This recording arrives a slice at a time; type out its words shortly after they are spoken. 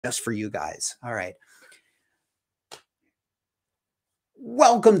just for you guys. All right.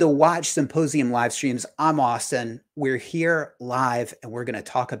 Welcome to Watch Symposium live streams. I'm Austin. We're here live and we're going to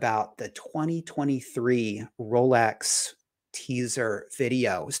talk about the 2023 Rolex teaser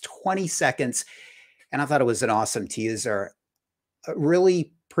video. It was 20 seconds and I thought it was an awesome teaser.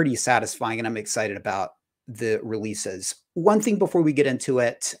 Really pretty satisfying, and I'm excited about the releases. One thing before we get into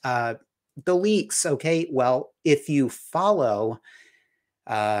it, the leaks, okay? Well, if you follow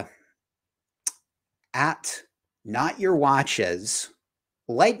at Not Your Watches,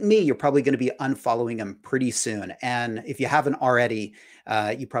 like me, you're probably going to be unfollowing him pretty soon. And if you haven't already,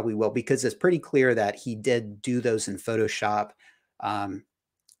 you probably will, because it's pretty clear that he did do those in Photoshop.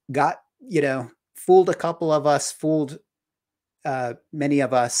 Got, fooled a couple of us, fooled many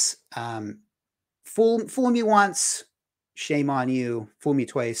of us. Fool me once, shame on you. Fool me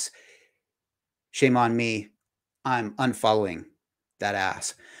twice, shame on me. I'm unfollowing that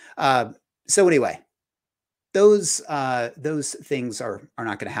ass. So anyway, those things are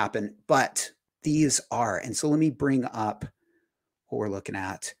not going to happen, but these are. And so let me bring up what we're looking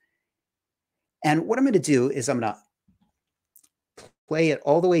at. And what I'm going to do is I'm going to play it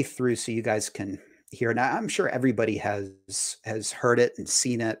all the way through so you guys can hear. Now, I'm sure everybody has heard it and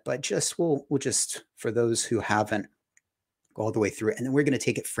seen it, but we'll just, for those who haven't, go all the way through it. And then we're going to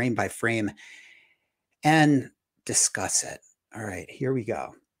take it frame by frame and discuss it. All right, here we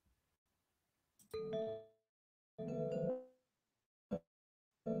go.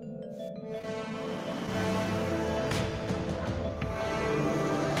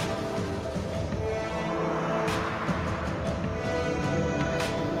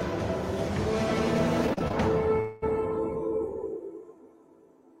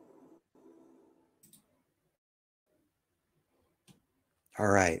 All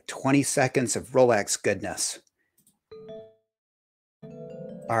right, 20 seconds of Rolex goodness.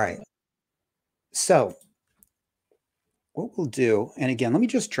 All right. So what we'll do, and again, let me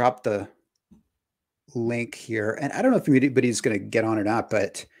just drop the link here. And I don't know if anybody's going to get on or not,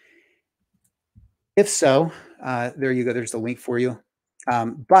 but if so, there you go. There's the link for you.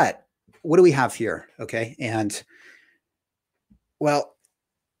 But what do we have here? Okay. And well,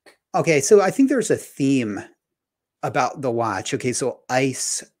 okay. So I think there's a theme about the watch. Okay. So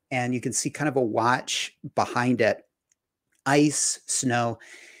ice, and you can see kind of a watch behind it. Ice, snow.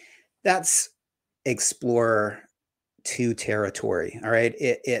 That's Explorer 2 territory. All right.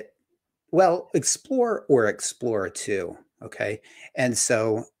 Well, Explorer or Explorer 2. Okay. And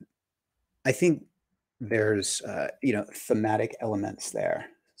so I think there's, thematic elements there.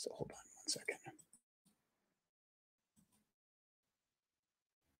 So hold on one second.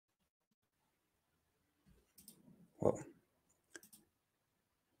 Whoa.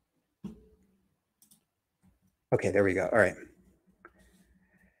 Okay, there we go. All right.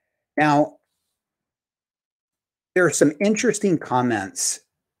 Now, there are some interesting comments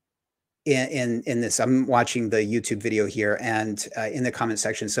in this. I'm watching the YouTube video here, and in the comment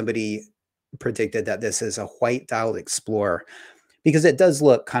section, somebody predicted that this is a white dialed Explorer because it does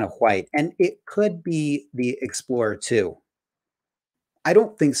look kind of white, and it could be the Explorer 2. I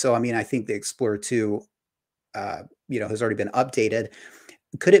don't think so. I mean, I think the Explorer 2, has already been updated.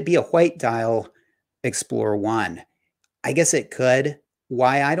 Could it be a white dial Explorer 1? I guess it could.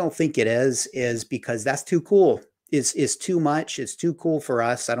 Why I don't think it is because that's too cool. Is too much. It's too cool for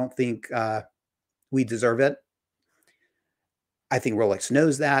us. I don't think we deserve it. I think Rolex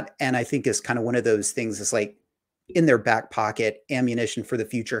knows that, and I think it's kind of one of those things that's like in their back pocket, ammunition for the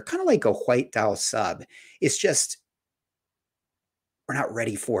future, kind of like a white dial sub. It's just we're not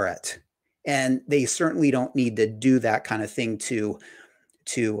ready for it, and they certainly don't need to do that kind of thing to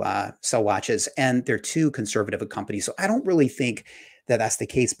sell watches, and they're too conservative a company. So I don't really think that that's the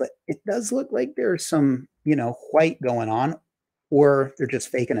case, but it does look like there's some, white going on, or they're just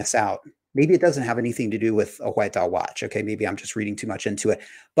faking us out. Maybe it doesn't have anything to do with a white dial watch. Okay, maybe I'm just reading too much into it,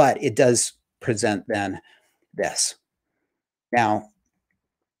 but it does present then this. Now,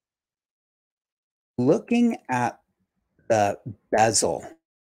 looking at the bezel,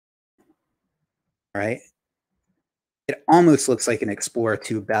 right? It almost looks like an Explorer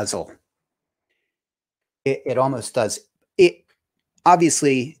 2 bezel. It almost does. It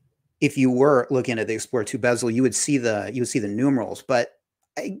obviously, if you were looking at the Explorer 2 bezel, you would see the numerals, but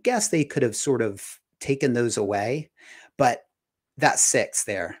I guess they could have sort of taken those away. But that's 6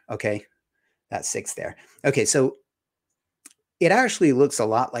 there. Okay, that's 6 there. Okay, so it actually looks a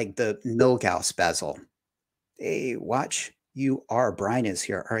lot like the Milgauss bezel. Hey, watch. Brian is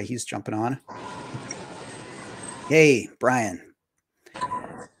here. All right, he's jumping on. Hey, Brian.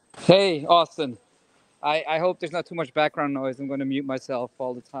 Hey, Austin. I hope there's not too much background noise. I'm going to mute myself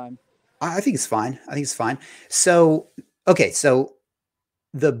all the time. I think it's fine. I think it's fine. So, okay, so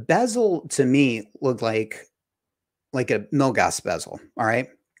the bezel to me looked like a Milgauss bezel, all right?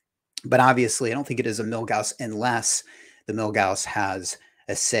 But obviously, I don't think it is a Milgauss unless the Milgauss has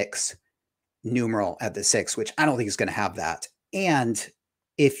a 6 numeral at the 6, which I don't think is going to have that. And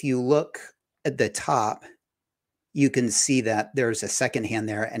if you look at the top, you can see that there's a second hand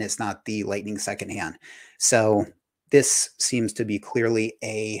there and it's not the lightning second hand. So this seems to be clearly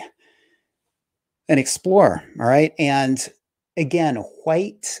an Explorer, all right? And again,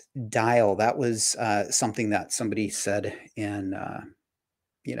 white dial, that was something that somebody said in,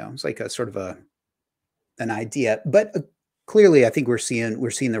 it's like a sort of an idea, but clearly I think we're seeing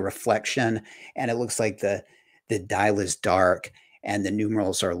the reflection, and it looks like the dial is dark and the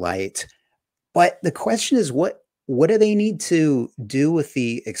numerals are light. But the question is, what do they need to do with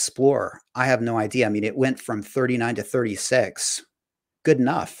the Explorer? I have no idea. I mean, it went from 39 to 36. Good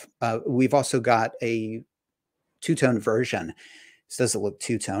enough. We've also got a two-tone version. This doesn't look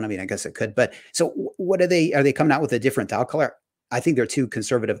two-tone. I mean, I guess it could, but so what are they coming out with a different dial color? I think they're too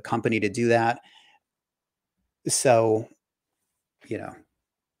conservative company to do that. So, you know,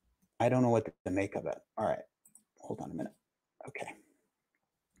 I don't know what to make of it. All right. Hold on a minute. Okay.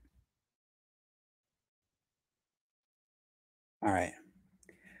 All right.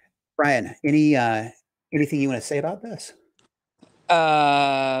 Brian, anything you want to say about this?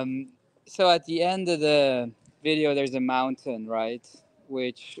 Um, so at the end of the video, there's a mountain, right?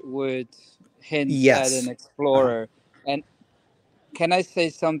 Which would hint at an Yes. Uh-huh. explorer. And can I say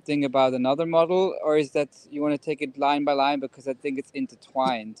something about another model, or is that you want to take it line by line because I think it's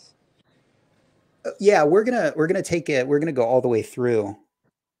intertwined? Yeah, we're gonna take it. We're gonna go all the way through,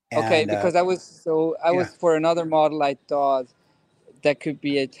 Okay, and because I yeah, was for another model I thought that could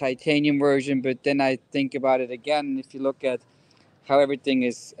be a titanium version, but then I think about it again. If you look at how everything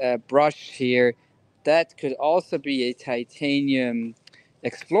is brushed here, that could also be a titanium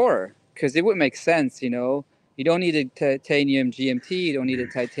Explorer because it would make sense. You don't need a titanium GMT, you don't need a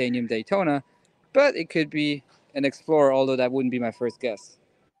titanium Daytona, but it could be an Explorer. Although that wouldn't be my first guess.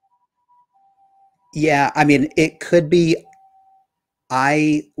 yeah. I mean, it could be.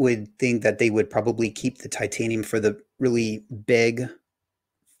 I would think that they would probably keep the titanium for the really big,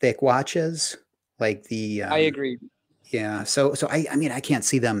 thick watches, like the I agree. yeah. So I mean, I can't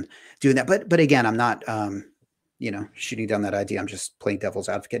see them doing that. But again, I'm not shooting down that idea. I'm just playing devil's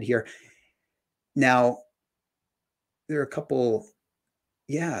advocate here. Now, there are a couple.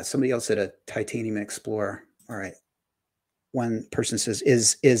 Yeah, somebody else said a titanium Explorer. All right. One person says,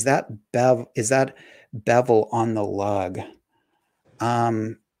 is that bevel on the lug?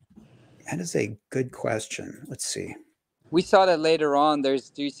 Um, that is a good question. Let's see. We saw that later on. Do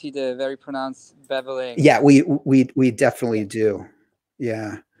you see the very pronounced beveling? Yeah, we definitely do.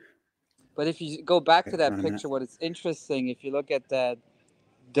 Yeah. But if you go back Okay, to hold that on a minute. picture, what is interesting, if you look at that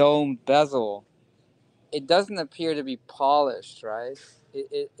domed bezel, it doesn't appear to be polished, right?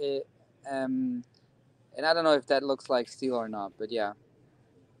 Um, and I don't know if that looks like steel or not, but yeah,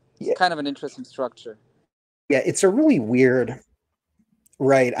 it's Yeah, kind of an interesting structure. yeah, it's a really weird,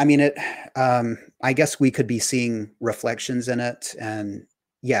 right. I mean, I guess we could be seeing reflections in it, and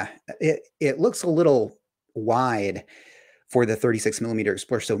yeah, it looks a little wide for the 36 millimeter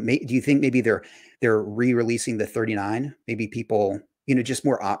Explorer. So, do you think maybe they're re-releasing the 39? Maybe people, just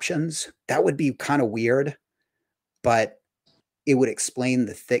more options. That would be kind of weird, but it would explain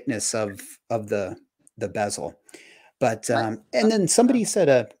the thickness of the bezel. But Might, and then yeah. somebody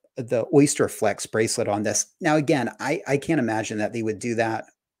said the Oyster Flex bracelet on this. Now again, I can't imagine that they would do that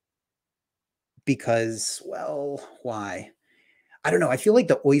because, well, why? I don't know. I feel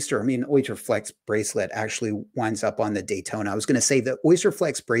like Oyster Flex bracelet actually winds up on the Daytona. I was going to say the Oyster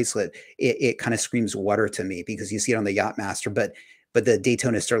Flex bracelet, it kind of screams water to me because you see it on the Yachtmaster, but the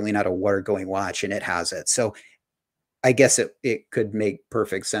Daytona is certainly not a water going watch, and it has it. So I guess it could make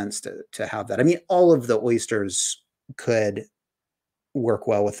perfect sense to have that. I mean, all of the oysters could work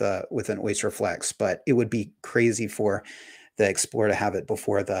well with an Oyster Flex, but it would be crazy for the Explorer to have it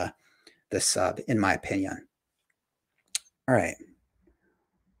before the sub, in my opinion. All right,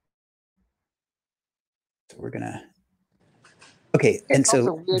 so we're gonna okay, It's and also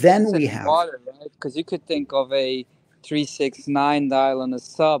so weird that it then we says have water, right? Because you could think of a 369 dial on a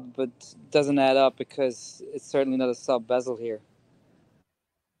sub, but it doesn't add up because it's certainly not a sub bezel here.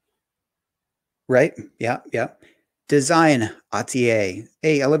 right, yeah, yeah. Design Atier.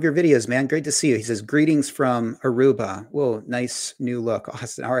 Hey, I love your videos, man. Great to see you. He says, greetings from Aruba. Whoa, nice new look.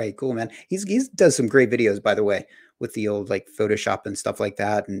 Awesome. All right, cool, man. He's does some great videos, by the way. with the old like Photoshop and stuff like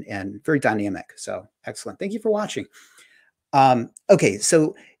that, and very dynamic. So excellent. Thank you for watching. Okay,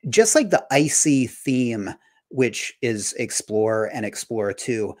 so just like the icy theme, which is Explorer and Explorer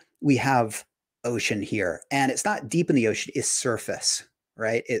 2, we have ocean here. And it's not deep in the ocean, it's surface,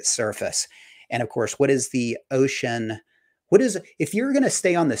 right? It's surface. And of course, what is the ocean? What is if you're going to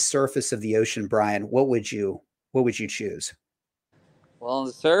stay on the surface of the ocean, Brian, what would you choose? Well, on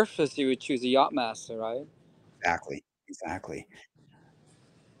the surface, you would choose a Yachtmaster, right? Exactly. Exactly.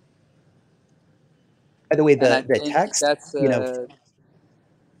 By the way, And I the think text, that's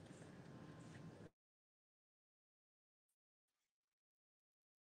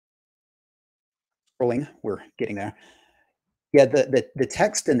scrolling, we're getting there. Yeah, the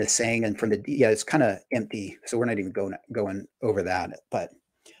text and the saying and from the yeah, it's kinda empty, so we're not even going over that, but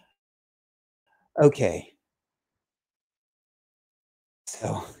okay.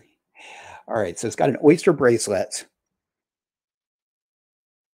 So, alright, so it's got an oyster bracelet.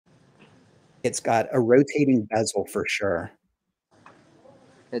 It's got a rotating bezel for sure,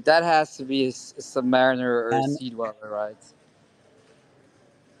 that has to be a submariner or a and sea dweller, right?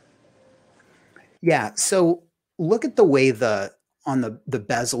 yeah, so look at the way on the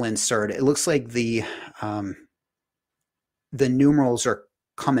bezel insert, it looks like um, the numerals are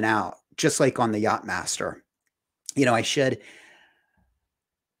coming out, just like on the Yachtmaster. You know, I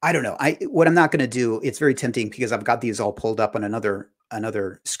don't know. What I'm not going to do. It's very tempting because I've got these all pulled up on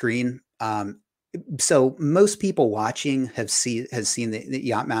another screen. So most people watching has seen the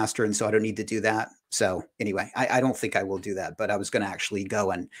Yachtmaster, and so I don't need to do that. So anyway, I don't think I will do that. But I was going to actually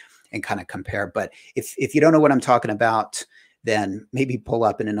go and kind of compare. But if you don't know what I'm talking about, then maybe pull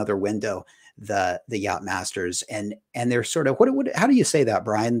up in another window the Yachtmasters, and they're sort of what how do you say that,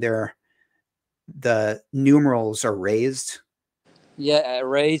 Brian? They're the numerals are raised. Yeah,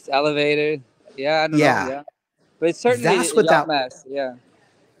 raised, elevated. Yeah, I don't know. Yeah, Yeah, but it's certainly that's a what that Yachtmaster. Yeah.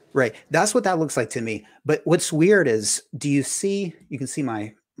 right. That's what that looks like to me. But what's weird is, do you see? You can see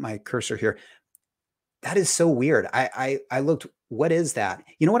my cursor here. That is so weird. I looked. What is that?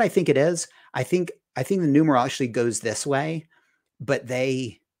 You know what I think it is? I think the numeral actually goes this way, but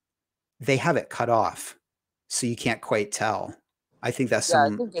they have it cut off, so you can't quite tell. I think that's Yeah, I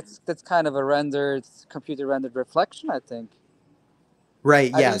some think that's kind of a rendered, computer rendered reflection. I think.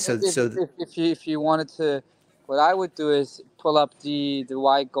 right. I Yeah. mean, So so if you wanted to, what I would do is pull up the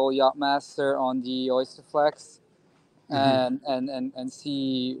white gold Yachtmaster on the Oysterflex mhm. and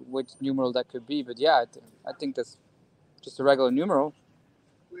see which numeral that could be. But yeah, I think that's just a regular numeral.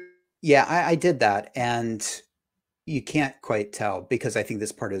 Yeah, I did that, and you can't quite tell because I think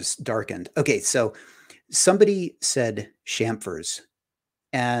this part is darkened. Okay, so somebody said chamfers.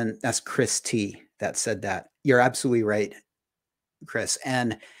 And that's Chris T that said that. You're absolutely right, Chris.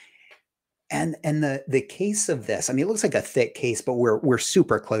 And the case of this, I mean, it looks like a thick case, but we're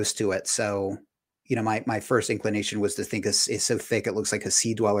super close to it. So, you know, my first inclination was to think it's so thick it looks like a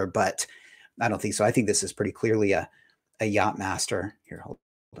sea dweller, but I don't think so. I think this is pretty clearly a yacht master. Here, hold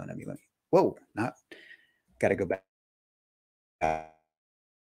on, let me. Whoa, not got to go back.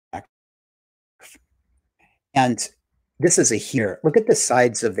 And this is a here. Look at the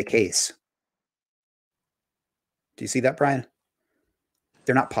sides of the case. Do you see that, Brian?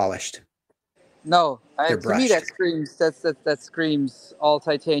 They're not polished. No, They're to me brushed. that screams all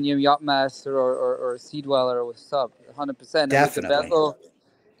titanium Yachtmaster or Sea Dweller with sub 100%. And with the Definitely. bezel,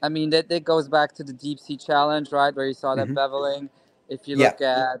 I mean that goes back to the deep sea challenge, right, where you saw that Mhm. beveling. If you Yeah. look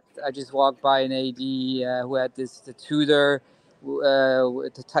at, I just walked by an AD who had the Tudor,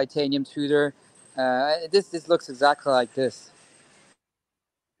 with the titanium Tudor. This looks exactly like this.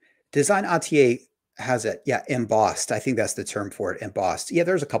 Design Atier has it. Yeah, embossed. I think that's the term for it, embossed. Yeah,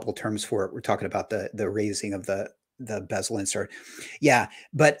 there's a couple of terms for it. We're talking about the raising of the bezel insert. Yeah,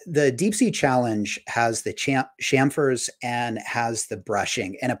 but the deep sea challenge has the chamfers and has the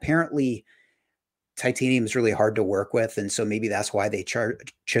brushing. And apparently titanium is really hard to work with, and so maybe that's why they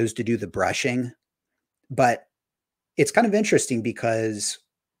chose to do the brushing. But it's kind of interesting because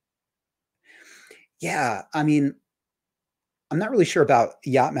yeah, I mean, I'm not really sure about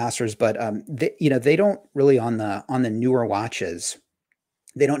yacht masters, but they don't really on the newer watches.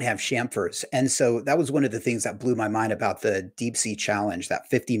 They don't have chamfers, and so that was one of the things that blew my mind about the Deep Sea Challenge. That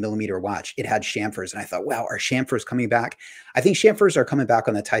 50 millimeter watch, it had chamfers, and I thought, wow, are chamfers coming back? I think chamfers are coming back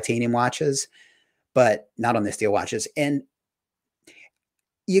on the titanium watches, but not on the steel watches. And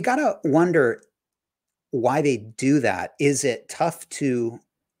you gotta wonder why they do that. Is it tough to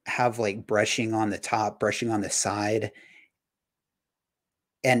have like brushing on the top, brushing on the side?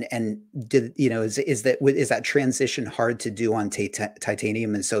 And did you know is that transition hard to do on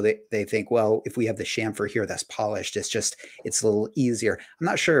titanium? And so they think, well, if we have the chamfer here that's polished, it's a little easier. I'm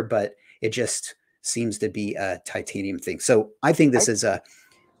not sure, but it just seems to be a titanium thing. So I think I this is a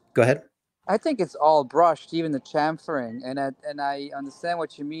go ahead. I think it's all brushed, even the chamfering, and I understand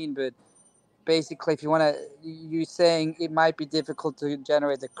what you mean, but basically, if you want to, you're saying it might be difficult to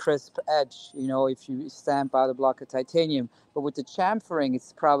generate a crisp edge, if you stamp out a block of titanium. But with the chamfering,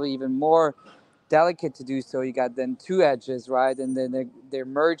 it's probably even more delicate to do so. You got then two edges, right? And then they're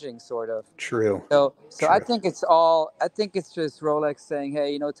merging sort of. True, So I true. think it's all. I think it's just Rolex saying,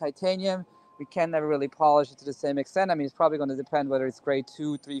 hey, titanium. We can never really polish it to the same extent. I mean, it's probably going to depend whether it's grade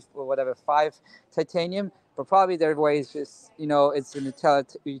 2, 3, or whatever, 5 titanium. But probably their way is just, it's an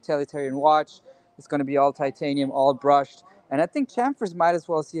utilitarian watch. It's going to be all titanium, all brushed. And I think chamfers might as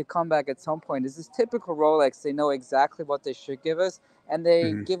well see a comeback at some point. This is typical Rolex. They know exactly what they should give us, and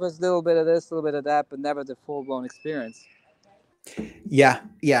they Mhm. give us a little bit of this, a little bit of that, but never the full blown experience. Yeah,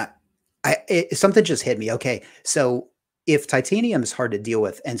 yeah. Something just hit me. Okay, so if titanium is hard to deal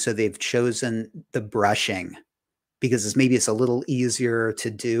with, and so they've chosen the brushing because it's a little easier to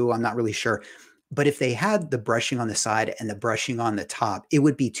do. I'm not really sure. But if they had the brushing on the side and the brushing on the top, it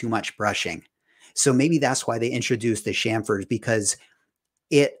would be too much brushing. So maybe that's why they introduced the chamfers, because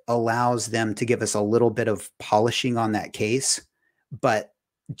it allows them to give us a little bit of polishing on that case, but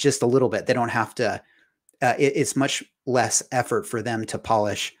just a little bit. They don't have to, it's much less effort for them to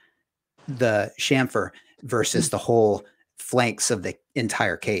polish the chamfer versus the whole flanks of the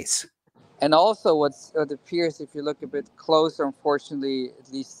entire case. And also, what appears, if you look a bit closer, unfortunately,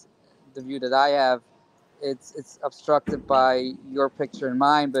 at least the view that I have, it's obstructed by your picture and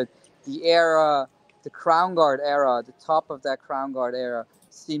mine. But the crown guard era, the top of that crown guard era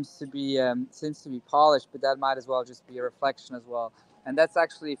seems to be polished, but that might as well just be a reflection as well. And that's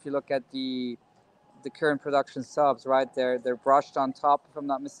actually, if you look at the current production subs, right? They're brushed on top, if I'm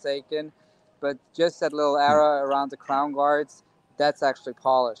not mistaken. But just that little Hmm. area around the crown guards, that's actually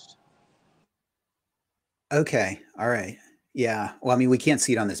polished. Okay. All right. Yeah. Well, I mean, we can't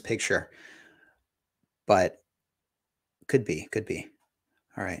see it on this picture, but could be, could be.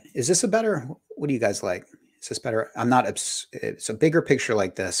 All right. Is this a better? What do you guys like? Is this better? I'm not. It's a bigger picture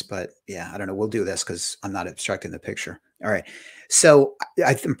like this, but yeah, I don't know. We'll do this because I'm not obstructing the picture. All right. So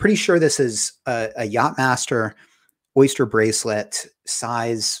I'm pretty sure this is a Yachtmaster oyster bracelet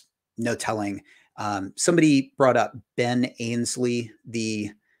size. No telling. Somebody brought up Ben Ainsley,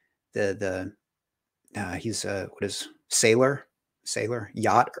 the he's what is yachter.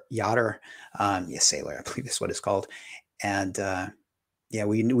 Yeah, sailor. I believe is what it's called. And yeah,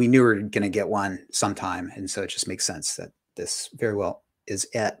 we knew we were going to get one sometime, and so it just makes sense that this very well is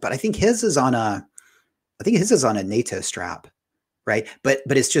it. But I think his is on a NATO strap, right? But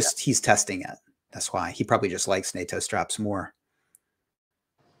it's just he's testing it. That's why he probably just likes NATO straps more.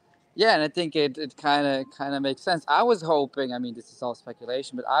 Yeah, and I think it kind of makes sense. I was hoping, I mean, this is all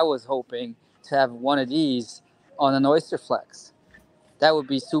speculation, but I was hoping to have one of these on an Oyster Flex. That would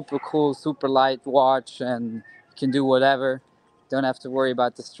be super cool, super light watch, and you can do whatever. Don't have to worry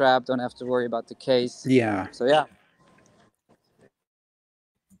about the strap. Don't have to worry about the case. Yeah. So yeah.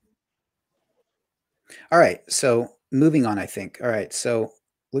 All right. So moving on, I think. All right. So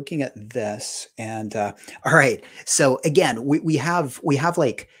looking at this, and all right. So again, we have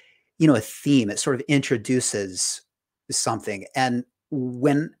like a theme. It sort of introduces something, and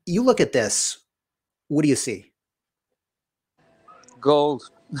when you look at this, what do you see? Gold.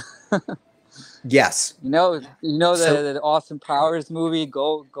 Yes. So The Austin Powers movie,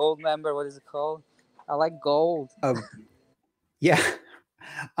 Gold Member. What is it called? I like gold. uh, yeah.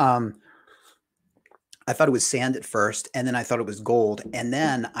 Um, I thought it was sand at first, and then I thought it was gold, and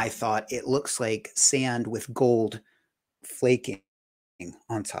then I thought it looks like sand with gold flaking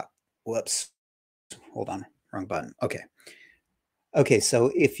on top. Whoops. Hold on. Wrong button. Okay. Okay.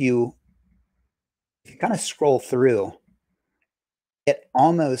 So if you kind of scroll through, it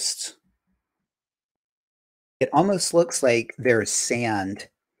almost it almost looks like there's sand,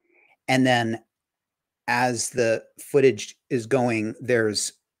 and then as the footage is going,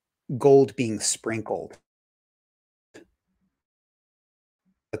 there's gold being sprinkled.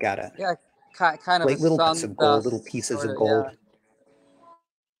 Look at it. Yeah, kind of a Like little bits sun of gold, little dust pieces sort of of. Yeah. gold.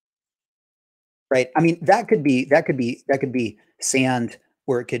 Right. I mean, that could be sand,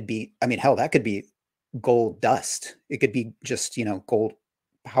 or it could be, I mean, hell, that could be gold dust. It could be just, gold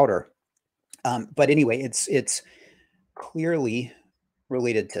powder. But anyway, it's clearly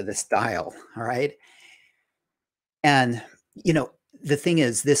related to this dial. All right. And the thing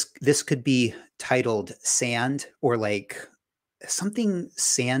is, this could be titled sand, or like something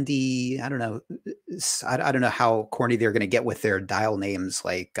sandy. I don't know. I don't know how corny they're going to get with their dial names,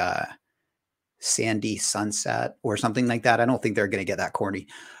 like Sandy Sunset or something like that. I don't think they're going to get that corny,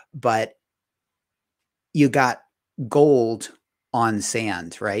 but you got gold on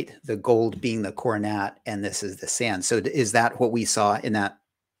sand, right? The gold being the coronet, and this is the sand. So is that what we saw in that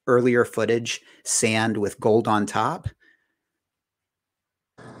earlier footage? Sand with gold on top?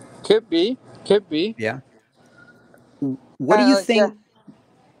 Could be, could be. Yeah. What do Kind of you like, yeah. think?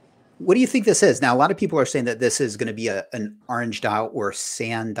 What do you think this is? Now, a lot of people are saying that this is going to be an orange dial or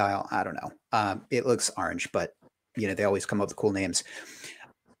sand dial. I don't know. It looks orange, but they always come up with cool names.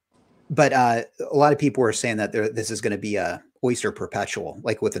 But a lot of people are saying that this is going to be a oyster perpetual,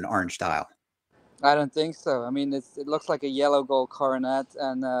 like with an orange dial. I don't think so. I mean, it looks like a yellow gold coronet,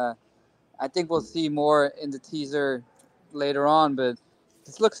 and I think we'll see more in the teaser later on. But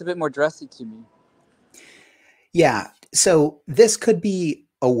this looks a bit more dressy to me. Yeah. So this could be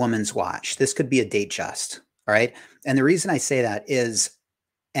a woman's watch. This could be a date just. All right. And the reason I say that is,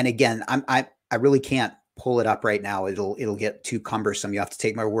 and again, I really can't pull it up right now. It'll get too cumbersome. You have to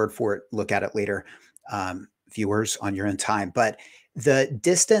take my word for it. Look at it later, viewers, on your own time. But the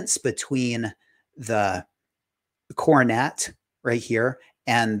distance between the coronet right here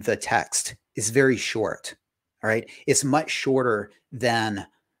and the text is very short. All right. It's much shorter than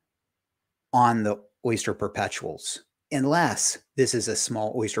on the oyster perpetuals, unless this is a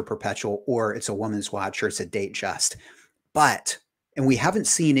small oyster perpetual or it's a woman's watch or it's a date just. But, and we haven't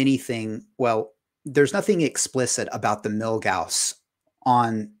seen anything, well, there's nothing explicit about the Milgauss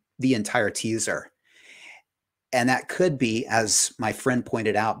on the entire teaser. And that could be, as my friend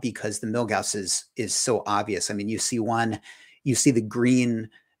pointed out, because the Milgauss is so obvious. I mean, you see the green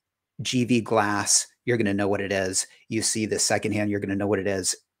GV glass, you're going to know what it is. You see the secondhand, you're going to know what it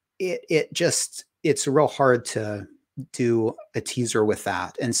is. It's real hard to do a teaser with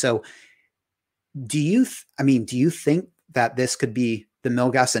that. And so, do you think that this could be the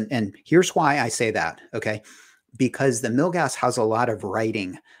Milgauss? And here's why I say that. Okay, because the Milgauss has a lot of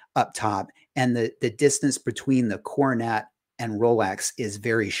writing up top, and the distance between the coronet and Rolex is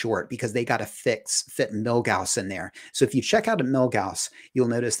very short because they got to fit Milgauss in there. So if you check out a Milgauss, you'll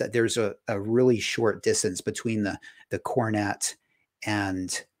notice that there's a really short distance between the coronet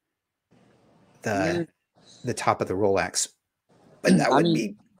and the Mm, the top of the Rolex. But that I would mean,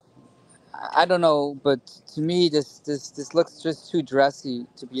 be, I don't know, but to me, this looks just too dressy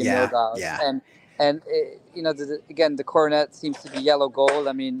to be a yeah, Milgauss, yeah, and again, the coronet seems to be yellow gold.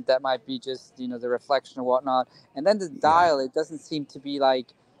 I mean, that might be just the reflection or whatnot. And then the yeah. dial, it doesn't seem to be like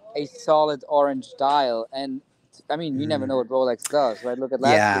a solid orange dial. And I mean, you never Mm, know what Rolex does, right? Look at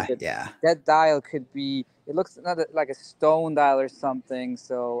last year, yeah, but yeah. that dial could be. It looks not like a stone dial or something.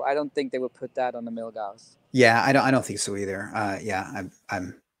 So I don't think they would put that on the Milgauss. Yeah, I don't think so either. Yeah,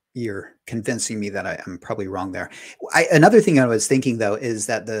 I'm you're convincing me that I'm probably wrong there. Another thing I was thinking though is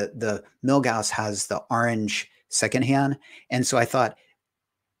that the Milgauss has the orange secondhand, and so I thought,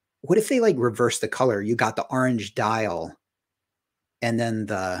 what if they like reverse the color? You got the orange dial, and then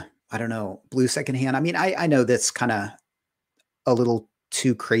the, I don't know, blue secondhand. I mean, I know that's kind of a little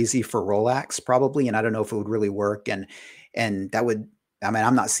too crazy for Rolex probably, and I don't know if it would really work. And that would, I mean,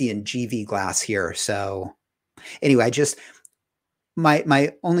 I'm not seeing GV glass here, so anyway, I just,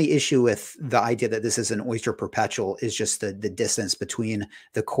 my only issue with the idea that this is an oyster perpetual is just the distance between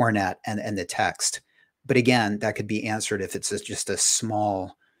the coronet and the text. But again, that could be answered if it's just a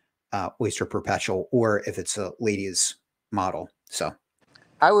small oyster perpetual or if it's a ladies model. So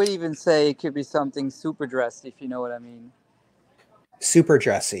I would even say it could be something super dressy, if you know what I mean. super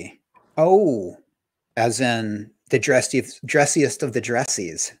dressy. Oh, as in the dressiest of the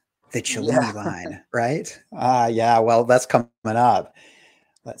dressies, the Cellini Yeah. line, right? Ah, yeah. Well, that's coming up.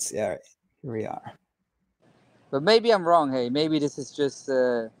 Let's see. All right, here we are. But maybe I'm wrong. Hey, maybe this is just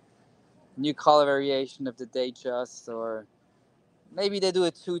a new color variation of the Datejust, or maybe they do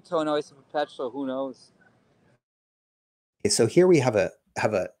a two-tone oyster perpetual. Who knows? Okay, so here we have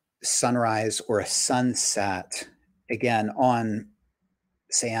a sunrise or a sunset again on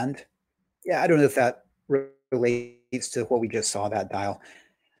sand. Yeah, I don't know if that relates to what we just saw, that dial.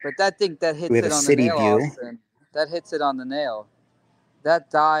 But that thing that We hits have it a on the city nail, view. Austin. That hits it on the nail.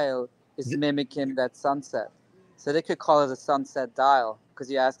 That dial is Th- mimicking that sunset. So they could call it a sunset dial because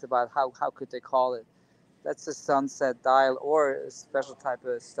you asked about how could they call it. That's a sunset dial or a special type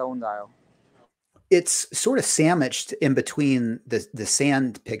of stone dial. It's sort of sandwiched in between the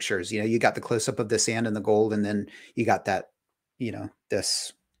sand pictures. You got the close up of the sand and the gold, and then you got that,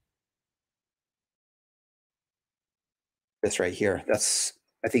 this right here. That's,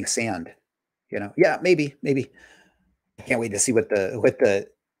 I think, sand. Yeah, maybe. Can't wait to see what the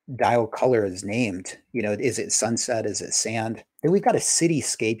dial color is named. You know, is it sunset? Is it sand? Then we've got a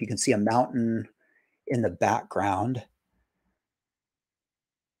cityscape. You can see a mountain in the background.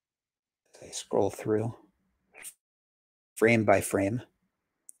 As I scroll through frame by frame.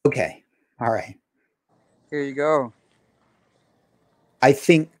 Okay. All right. Here you go. I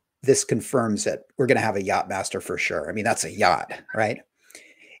think this confirms that we're going to have a yacht master for sure. I mean, that's a yacht, right?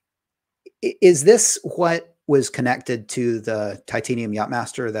 Is this what was connected to the titanium yacht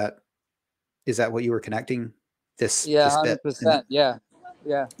master? That is that what you were connecting Yeah, this bit? hundred percent. Yeah,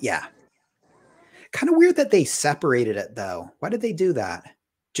 yeah. Yeah. Kind of weird that they separated it though. Why did they do that?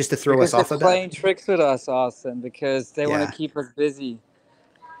 Just to throw us Because they're off a bit? playing tricks with us, Austin. Because they want to Yeah. keep us busy.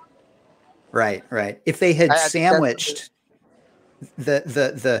 Right, right. If they had I think that's what sandwiched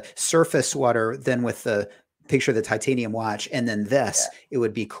the surface water then with the picture of the titanium watch and then this, yeah, it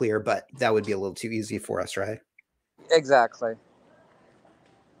would be clear, but that would be a little too easy for us, right? exactly.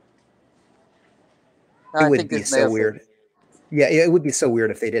 No, It I would think be this so nails it. weird. Yeah, it would be so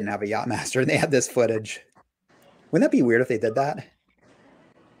weird if they didn't have a yacht master and they had this footage. Wouldn't that be weird if they did that?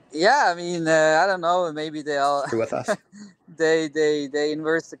 Yeah, I mean, I don't know. Maybe they'll Screw with us. they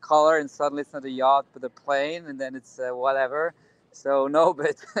inverse the color and suddenly it's not a yacht but a plane, and then it's whatever. So no,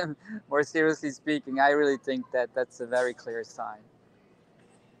 but more seriously speaking, I really think that that's a very clear sign.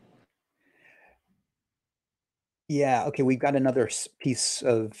 Yeah, okay, we've got another piece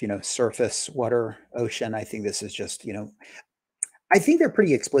of, surface water, ocean. I think this is just, I think they're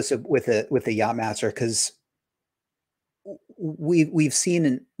pretty explicit with the yacht master because we've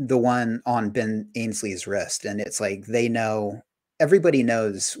seen the one on Ben Ainsley's wrist, and it's like they know everybody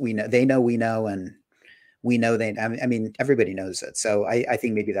knows we know they know we know, and we know they. I mean, everybody knows it. So I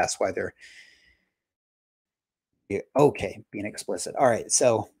think maybe that's why they're okay being explicit. All right,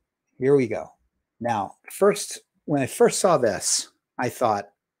 so here we go. Now, first when I first saw this, I thought,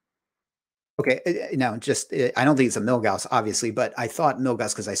 okay, now just I don't think it's a Milgauss, obviously, but I thought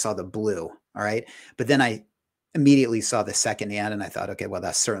Milgauss because I saw the blue. All right, but then I immediately saw the second hand, and I thought, okay, well,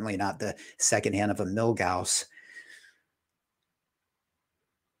 that's certainly not the second hand of a Milgauss.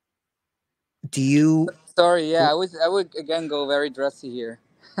 Do you? Sorry, yeah, I would again go very dressy here.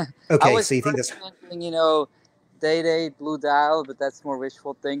 I Okay, was so you think first this? thinking, Day Day Blue Dial, but that's more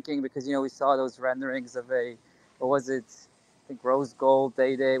wishful thinking because we saw those renderings of a, what was it? I think rose gold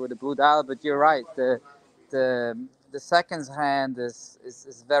Day Day with a blue dial. But you're right, the the second hand is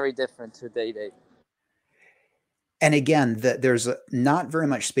very different to Day Day. And again, there's not very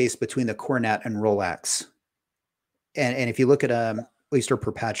much space between the Cornet and Rolex. And if you look at Oyster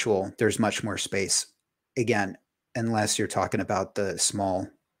Perpetual, there's much more space. Again, unless you're talking about the small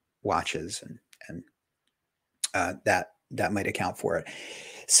watches, and that might account for it.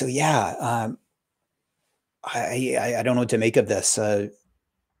 So yeah, I don't know what to make of this. I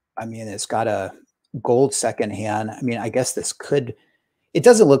mean, it's got a gold second hand. I mean, I guess this could. It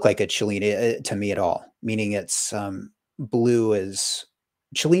doesn't look like a Cellini to me at all. Meaning it's blue is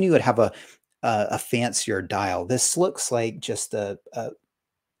Cellini would have a fancier dial. This looks like just a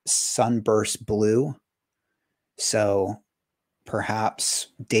sunburst blue. So perhaps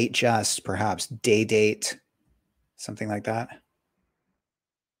date just, perhaps day date, something like that.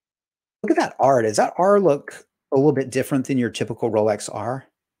 Look at that R. Does that R look a little bit different than your typical Rolex R?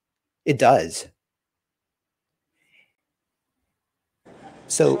 It does.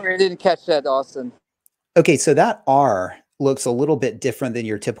 So, Sorry, I didn't catch that, Austin. okay, so that R looks a little bit different than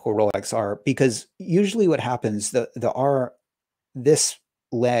your typical Rolex R because usually what happens, the R, this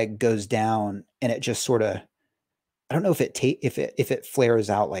leg goes down and it just sort of, I don't know if if it flares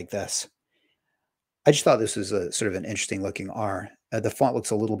out like this. I just thought this was a sort of an interesting looking R. The font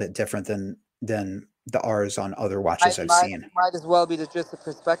looks a little bit different than the R's on other watches I've seen. Might as well be just a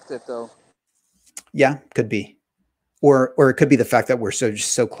perspective, though. Yeah, could be. Or it could be the fact that we're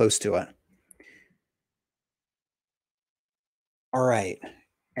so close to it. All right.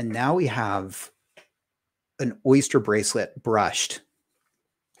 And now we have an oyster bracelet brushed.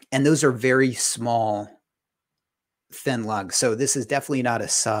 And those are very small, thin lugs. So this is definitely not a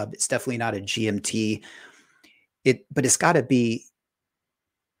sub. It's definitely not a GMT. But it's got to be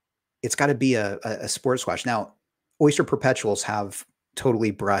a sports watch. Now, Oyster Perpetuals have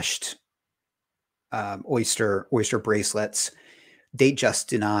totally brushed oyster bracelets. Date just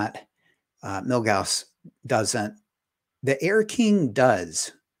do not. Milgauss doesn't. The Air King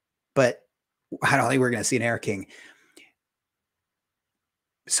does, but I don't think we're going to see an Air King.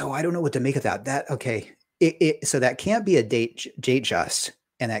 So I don't know what to make of that. That okay. So that can't be a date just,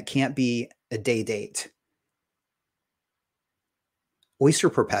 and that can't be a day date. Oyster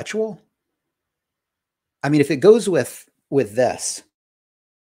Perpetual. I mean, if it goes with with this.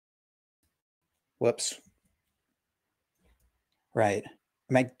 Whoops. Right.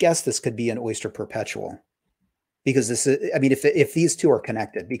 I mean, I guess this could be an Oyster Perpetual because this is, I mean, if these two are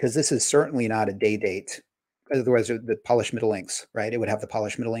connected, because this is certainly not a day date. Otherwise, the polished middle links, right? It would have the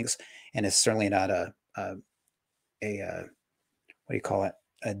polished middle links, and it's certainly not a what do you call it?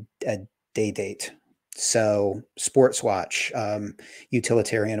 A day date. So sports watch,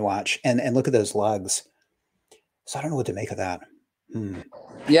 utilitarian watch, and look at those lugs. So I don't know what to make of that. Hmm.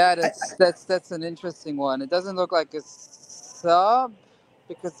 Yeah, I, that's an interesting one. It doesn't look like a sub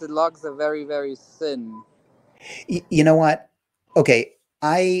because the lugs are very very thin. you know what? Okay,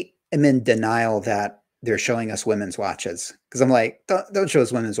 I am in denial that they're showing us women's watches because I'm like, don't show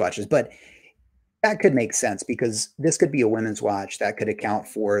us women's watches. But that could make sense because this could be a women's watch that could account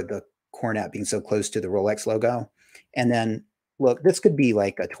for the cornet being so close to the Rolex logo. And then look, this could be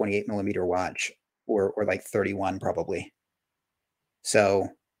like a 28 millimeter watch or like 31 probably. So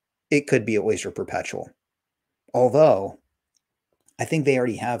it could be a Oyster Perpetual. Although I think they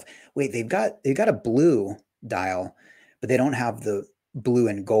already have, wait, they've got a blue dial, but they don't have the blue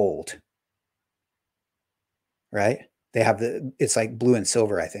and gold, right? They have it's like blue and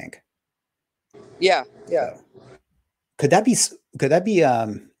silver, I think. Yeah, yeah. So could that be could that be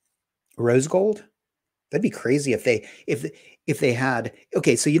rose gold? That'd be crazy if they had,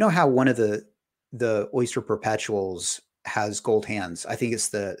 okay, so you know how one of the Oyster Perpetuals has gold hands. I think it's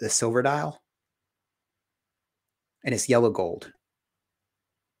the silver dial and it's yellow gold.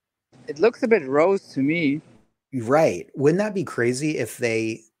 It looks a bit rose to me. Right. Wouldn't that be crazy if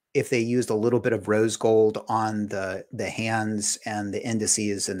they used a little bit of rose gold on the hands and the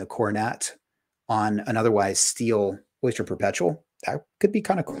indices and the cornet on an otherwise steel Oyster Perpetual? That could be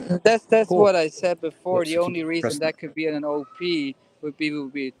kind of That's cool. what I said before. Whoops, The I keep only reason pressing. that could be an OP would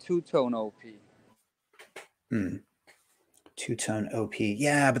be a two tone OP. Hmm. Two-tone OP.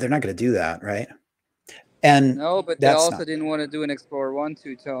 Yeah, but they're not going to do that, right? And No, but they that's also not. didn't want to do an Explorer One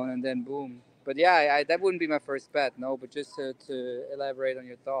two tone and then boom. But yeah, that wouldn't be my first bet. No, but just to elaborate on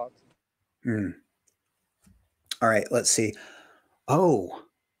your thoughts. Hmm. All right, let's see. Oh,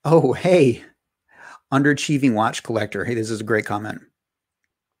 oh, hey, underachieving watch collector. Hey, this is a great comment.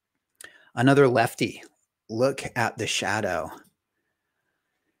 Another lefty. Look at the shadow.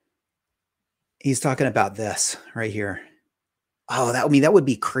 He's talking about this right here. Oh, that, I mean, that would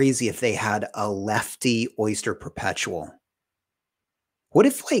be crazy if they had a lefty Oyster Perpetual. What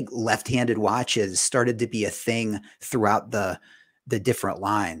if like left-handed watches started to be a thing throughout the different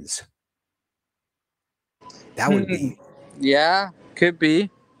lines? That would Hmm. be. Yeah, could be,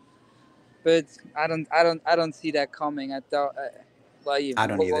 but I don't see that coming. I thought, like, I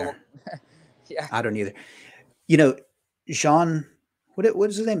don't either. yeah, I don't either. You know, Jean, what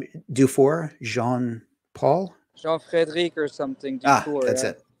is his name? Dufour, Jean Paul. Jean Frederic or something. Ah, Dufour, that's yeah.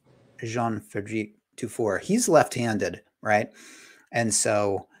 it. Jean Frederic Dufour. He's left-handed, right? And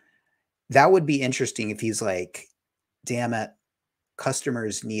so that would be interesting if he's like, damn it,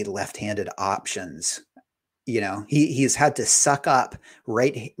 customers need left-handed options. You know, he's had to suck up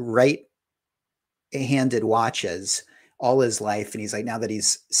right-handed watches all his life, and he's like, now that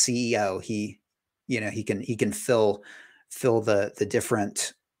he's CEO, he can fill the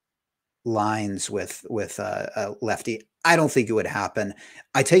different lines with a lefty. I don't think it would happen.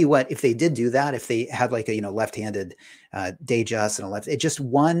 I tell you what, if they did do that, if they had like a left-handed Datejust and a left, it just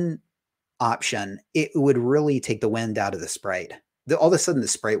one option, it would really take the wind out of the Sprite. All of a sudden, the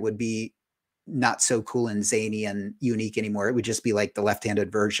Sprite would be not so cool and zany and unique anymore. It would just be like the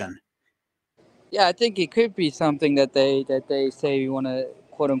left-handed version. Yeah, I think it could be something that they say we want to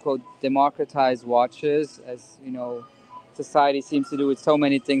quote unquote democratize watches, as society seems to do with so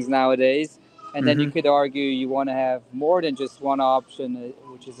many things nowadays. And then you Hmm. could argue you want to have more than just one option,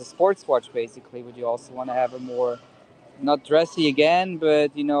 which is a sports watch, basically. But you also want to have a more not dressy again,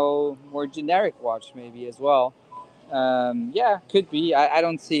 but more generic watch maybe as well. Yeah, could be. I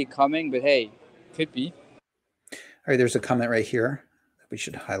don't see it coming, but hey, could be. All right, there's a comment right here that we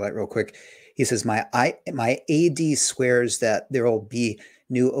should highlight real quick. He says, my AD swears that there will be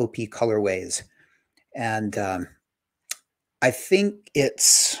new OP colorways. And I think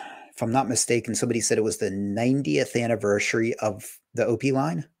it's, if I'm not mistaken, somebody said it was the 90th anniversary of the OP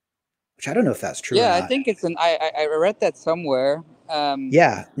line, which I don't know if that's true or Yeah, I not. think it's an. I read that somewhere.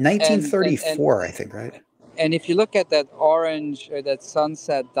 Yeah, And 1934, I think, right? and if you look at that orange or that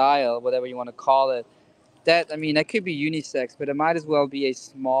sunset dial, whatever you want to call it, that could be unisex, but it might as well be a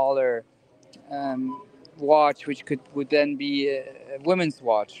smaller um, watch, which would then be a women's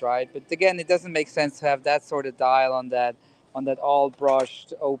watch, right? But again, it doesn't make sense to have that sort of dial on that all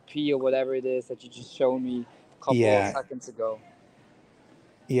brushed OP or whatever it is that you just showed me. couple of Yeah. seconds ago.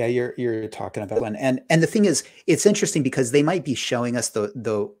 Yeah, you're talking about one. And the thing is, it's interesting because they might be showing us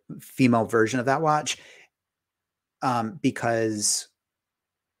the female version of that watch, because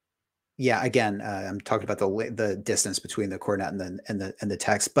yeah, again, I'm talking about the distance between the cornet and the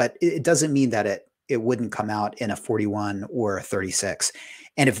text, but it doesn't mean that it wouldn't come out in a 41 or a 36.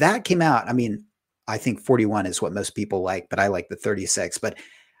 And if that came out, I mean, I think 41 is what most people like, but I like the 36. But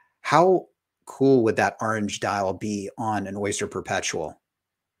how cool would that orange dial be on an Oyster Perpetual?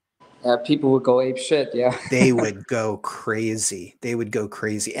 People would go ape shit. Yeah. They would go crazy. They would go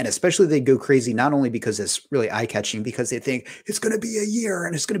crazy. And especially they go crazy not only because it's really eye-catching, because they think it's going to be a year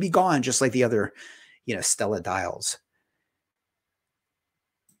and it's going to be gone, just like the other, Stella dials.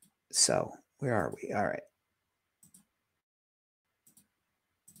 So where are we? All right.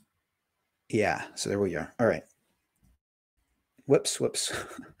 Yeah. So there we are. All right. Whoops.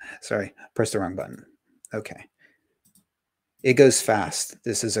 Sorry. Pressed the wrong button. Okay. It goes fast.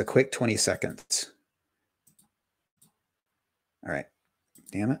 This is a quick 20 seconds. All right.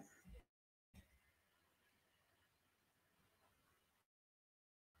 Damn it.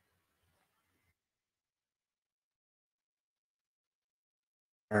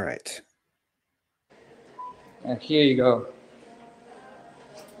 All right. Here you go.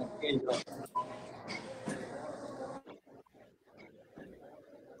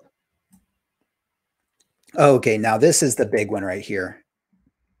 Okay. Now this is the big one right here.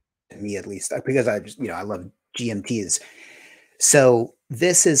 To me, at least, because I just, I love GMTs. So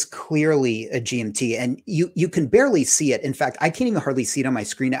this is clearly a GMT, and you can barely see it. In fact, I can't even hardly see it on my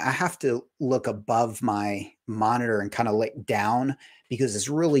screen. I have to look above my monitor and kind of look down because it's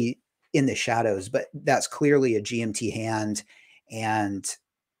really in the shadows. But that's clearly a GMT hand, and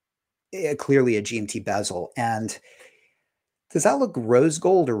clearly a GMT bezel. And does that look rose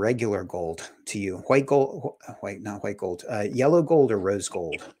gold or regular gold to you? White gold, white, not white gold, yellow gold or rose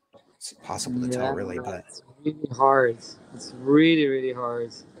gold? It's impossible to tell, Yeah, really, but it's really hard. It's really, really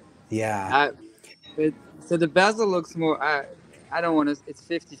hard. yeah. I, but so the bezel looks more. I don't want to. It's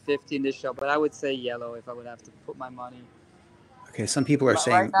 50-50 in this show, but I would say yellow if I would have to put my money. Okay, some people are Right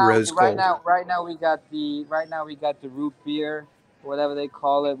saying now, rose gold. right now we got the root beer, whatever they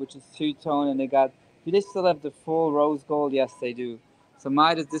call it, which is two tone, and they got. Do they still have the full rose gold? Yes, they do. So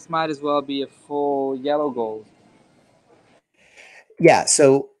this might as well be a full yellow gold. Yeah,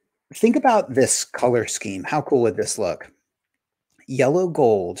 so think about this color scheme. How cool would this look? Yellow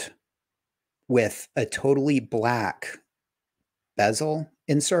gold with a totally black bezel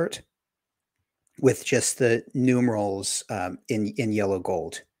insert with just the numerals in yellow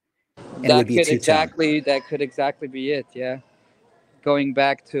gold, and it would be a two tone. That could exactly be it. Yeah. Going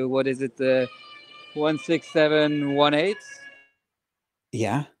back to what is it, the 16718?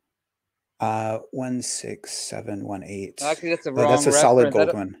 Yeah, 16718. Actually, that's the Oh, that's wrong a solid reference. I gold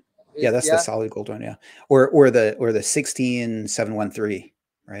don't, one. Yeah, that's the yeah, solid gold one. Yeah, or the 16713,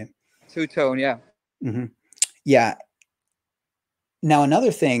 right? two tone. Yeah. Hmm. Yeah. Now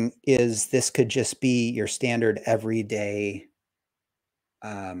another thing is this could just be your standard everyday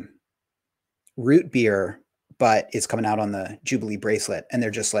um, root beer, but it's coming out on the Jubilee bracelet, and they're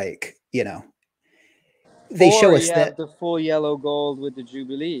just like, they show Or us you that have the full yellow gold with the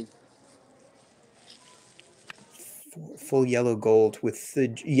Jubilee. full yellow gold with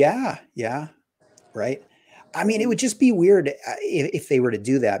the yeah, right. I mean, it would just be weird if they were to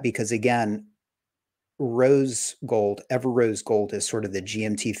do that because again, rose gold, ever rose gold is sort of the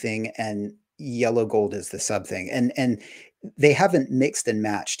GMT thing, and yellow gold is the sub thing, and they haven't mixed and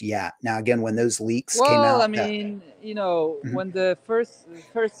matched yet. Now, again, when those leaks came Well, I out, that mean, Mhm. when the first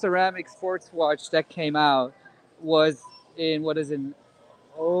ceramic sports watch that came out was in what is in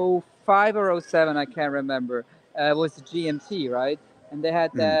 05 or '07, I can't remember. Was the GMT, right? And they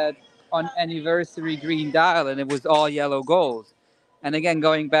had Mm. that on anniversary green dial, and it was all yellow gold. And again,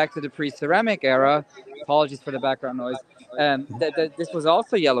 going back to the pre-ceramic era, apologies for the background noise. Mhm. This was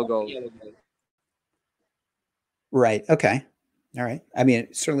also yellow gold. Right. Okay. All right. I mean,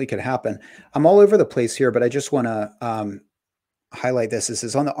 it certainly could happen. I'm all over the place here, but I just want to highlight this. This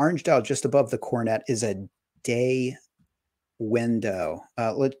is on the orange dial just above the cornet is a day window.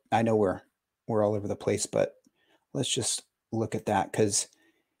 I know we're all over the place, but let's just look at that because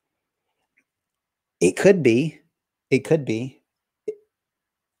it could be, it could be,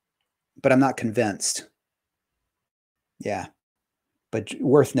 but I'm not convinced. Yeah, but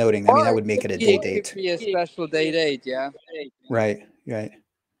worth noting. I mean, that Or would make it a day it could date. be a special day date, yeah. Right. Right.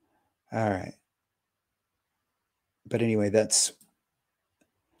 All right. But anyway,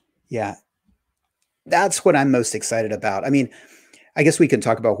 yeah, that's what I'm most excited about. I mean, I guess we can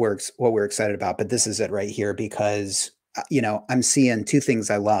talk about what we're excited about, but this is it right here because, I'm seeing 2 things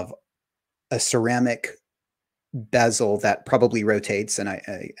I love: a ceramic bezel that probably rotates, and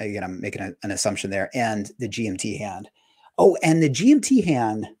again, I'm making an assumption there, and the GMT hand. Oh, and the GMT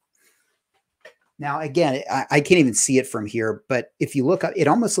hand, now again, I can't even see it from here, but if you look up, it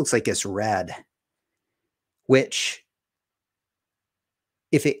almost looks like it's red, which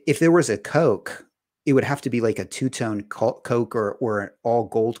if there was a Coke, it would have to be like a two-tone Coke or an all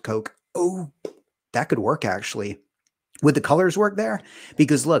gold Coke. Oh, that could work actually. Would the colors work there?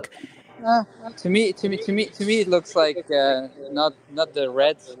 Because look, Uh, to me, it looks like not the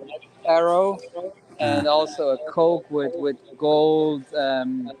red arrow, uh, and also a Coke with gold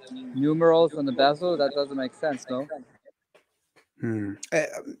numerals on the bezel. That doesn't make sense, no? hmm.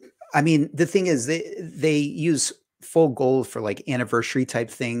 I mean, the thing is, they use full gold for like anniversary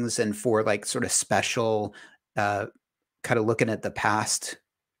type things and for like sort of special, uh, kind of looking at the past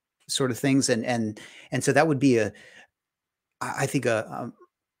sort of things, and so that would be I think a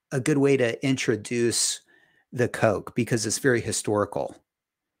good way to introduce the Coke because it's very historical.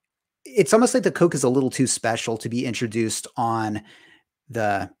 It's almost like the Coke is a little too special to be introduced on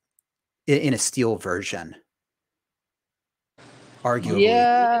the in a steel version, arguably.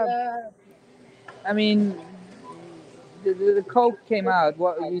 Yeah, I mean, the Coke came out.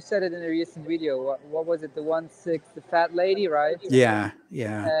 What you said it in a recent video. What was it? The 1.6, the fat lady, right? Yeah,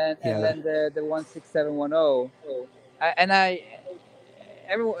 yeah, And yeah, then the 1.6710. And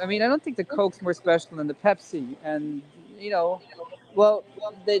I mean, I don't think the Coke's more special than the Pepsi. And you know, well,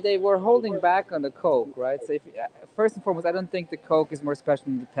 they were holding back on the Coke, right? So first and foremost, I don't think the Coke is more special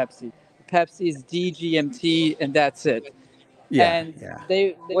than the Pepsi. The Pepsi is DGMT, and that's it. yeah, And yeah,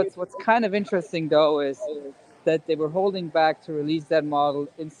 they what's kind of interesting though is that they were holding back to release that model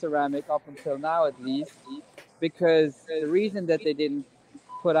in ceramic up until now at least, because the reason that they didn't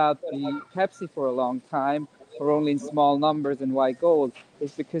put out the Pepsi for a long time or only in small numbers in white gold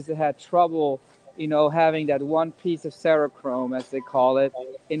is because they had trouble, having that one piece of Cerachrome, as they call it,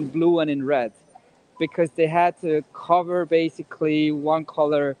 in blue and in red, because they had to cover basically one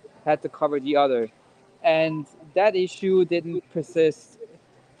color had to cover the other, and that issue didn't persist.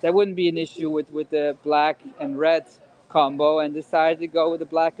 That wouldn't be an issue with the black and red combo, and decided to go with the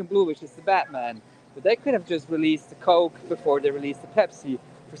black and blue, which is the Batman. But they could have just released the Coke before they released the Pepsi.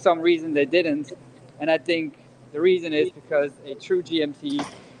 For some reason, they didn't, and I think the reason is because a true GMT,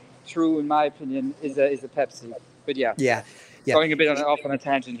 true in my opinion, is a Pepsi. But yeah, yeah, yeah. going a bit off on a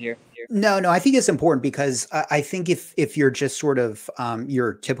tangent here. No, no, I think it's important because I think if you're just sort of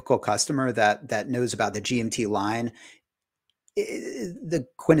your typical customer that knows about the GMT line, the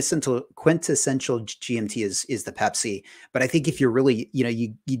quintessential GMT is the Pepsi. But I think if you're really,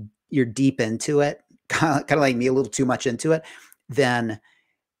 you're deep into it, kind of like me, a little too much into it, then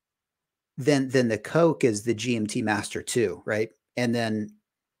then the Coke is the GMT master too, right? And then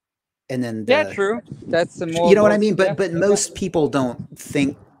Yeah, the true. That's the you more know what I most. mean? Yeah, But most people don't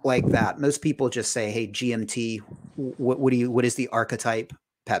think like that. Most people just say, "Hey, GMT, what is the archetype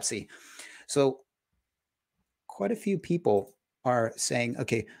Pepsi?" So quite a few people are saying,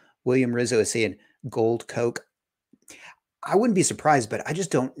 "Okay, William Rizzo is saying gold Coke." I wouldn't be surprised, but I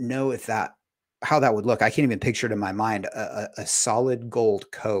just don't know if that how that would look. I can't even picture it in my mind a solid gold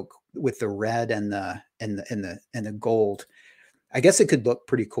Coke with the red and the gold. I guess it could look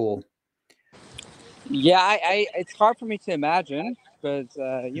pretty cool. yeah. It's hard for me to imagine, but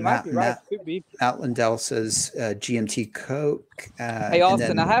you might Matt be right. Matt Could be. Matt Lindell says GMT Coke, Hey and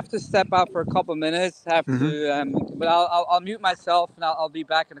Austin, I then have to step out for a couple minutes. Have mhm. to, but I'll mute myself and I'll be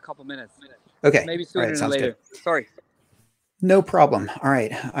back in a couple minutes. Okay, Maybe all sooner right, than sounds good. later. Sorry. No problem. All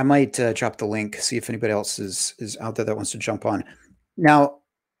right, I might drop the link, see if anybody else is out there that wants to jump on. Now,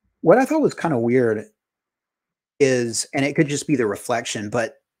 what I thought was kind of weird is, and it could just be the reflection,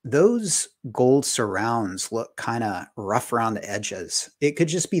 but those gold surrounds look kind of rough around the edges. It could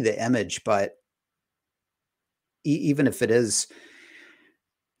just be the image, but even if it is,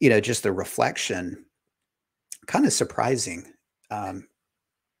 just the reflection, kind of surprising um,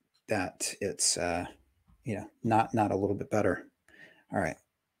 that it's, not a little bit better. All right,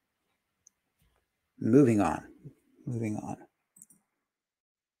 moving on. Moving on.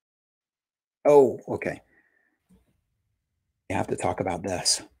 Oh, okay. We have to talk about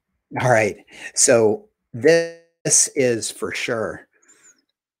this. All right. So this is for sure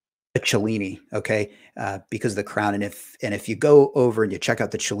a Cellini, okay? Because of the crown, and if you go over and you check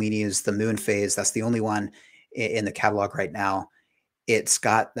out the Cellinis, the moon phase, that's the only one in the catalog right now. It's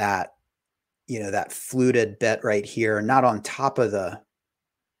got that, that fluted bit right here, not on top of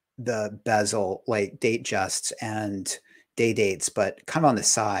the bezel, like date justs, and day dates, but kind of on the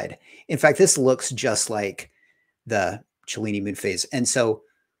side. In fact, this looks just like the Cellini moon phase. And so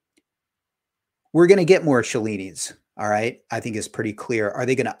we're going to get more Cellinis. All right. I think it's pretty clear. Are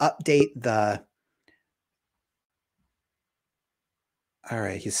they going to update the? All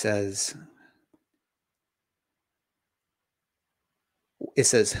right. He says, it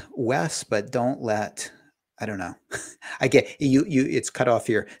says Wes, but don't let, I don't know. I get you, it's cut off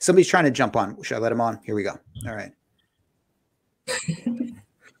here. Somebody's trying to jump on. Should I let him on? Here we go. All right.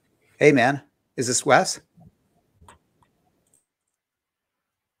 Hey, man. Is this Wes?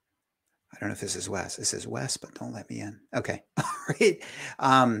 I don't know if this is Wes. It says Wes, but don't let me in. Okay. All right.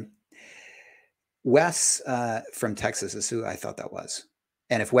 Wes from Texas is who I thought that was.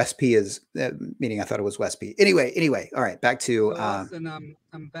 And if Wes P is, meaning I thought it was Wes P. Anyway. All right. Back to. So Austin,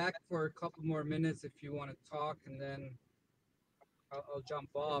 I'm back for a couple more minutes if you want to talk, and then I'll jump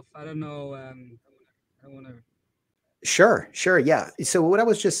off. I don't know. I want to. Sure. Yeah. So what I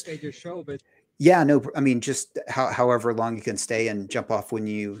was just. Your show, but. Yeah, no, I mean, just however long you can stay and jump off when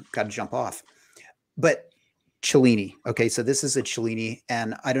you got to jump off. But Cellini, okay, so this is a Cellini,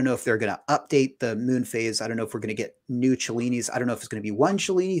 and I don't know if they're going to update the moon phase. I don't know if we're going to get new Cellinis. I don't know if it's going to be one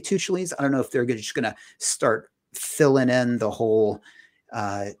Cellini, two Cellinis. I don't know if they're just going to start filling in the whole,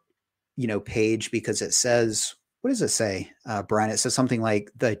 page, because it says, what does it say, Brian? It says something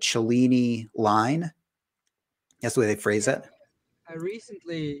like the Cellini line. That's the way they phrase it. I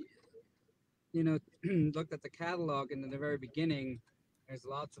recently looked at the catalog, and in the very beginning, there's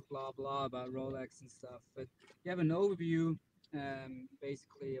lots of blah blah about Rolex and stuff. But you have an overview,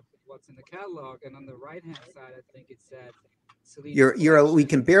 basically of what's in the catalog, and on the right hand side, I think it said. We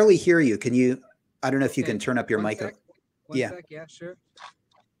can barely hear you. Can you? I don't know if you can turn up your mic. One sec. Yeah, sure.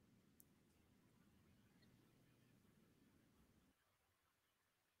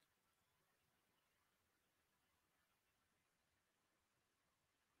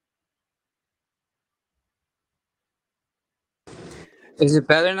 Is it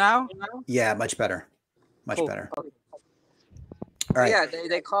better now? Yeah, much better. Much better. Okay. All right. Yeah,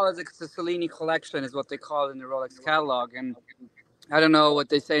 they call it the Cellini collection, is what they call it in the Rolex catalog. And I don't know what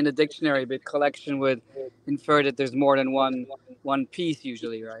they say in the dictionary, but collection would infer that there's more than one piece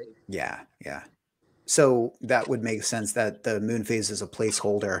usually, right? Yeah. So that would make sense that the moon phase is a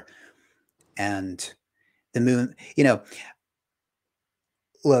placeholder, and the moon,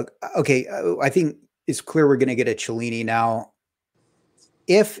 look, okay, I think it's clear we're going to get a Cellini now.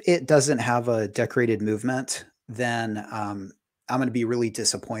 If it doesn't have a decorated movement, then I'm going to be really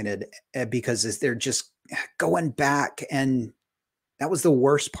disappointed, because they're just going back, and that was the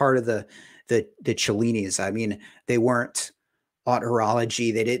worst part of the Cellinis. I mean, they weren't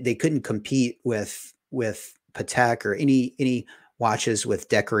autorology. They couldn't compete with Patek or any watches with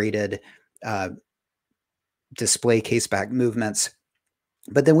decorated display caseback movements.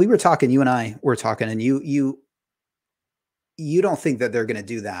 But then you and I were talking, and you don't think that they're going to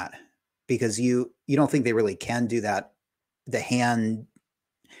do that, because you don't think they really can do that. The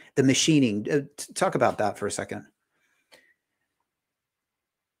machining. Talk about that for a second.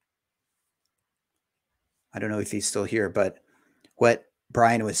 I don't know if he's still here, but what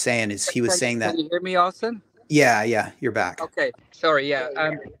Brian was saying is he was saying that. Can you hear me, Austin? Yeah, you're back. Okay, sorry.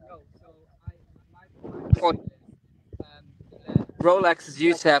 Yeah. Rolexes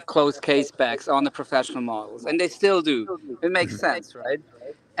used to have closed casebacks on the professional models, and they still do. It makes sense, right?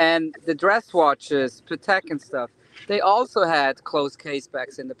 And the dress watches, Patek and stuff, they also had closed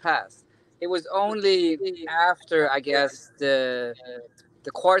casebacks in the past. It was only after, I guess, the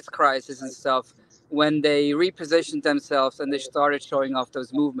quartz crisis and stuff, when they repositioned themselves and they started showing off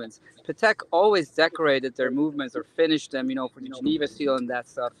those movements. Patek always decorated their movements or finished them, for the Geneva seal and that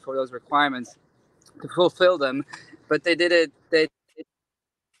stuff, for those requirements to fulfill them. But they did it. They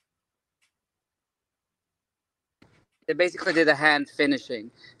basically did a hand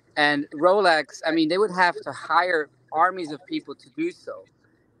finishing. And Rolex, I mean, they would have to hire armies of people to do so.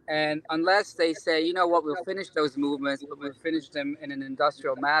 And unless they say, you know what, we'll finish those movements, but we'll finish them in an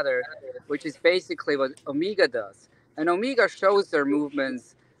industrial manner, which is basically what Omega does. And Omega shows their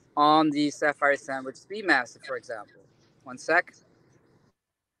movements on the Sapphire Sandwich Speedmaster, for example. One sec.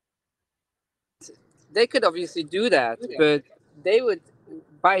 They could obviously do that, but they would,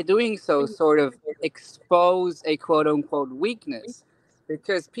 by doing so, sort of expose a quote unquote weakness,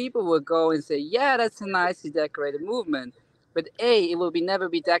 because people would go and say, yeah, that's a nicely decorated movement, but it will never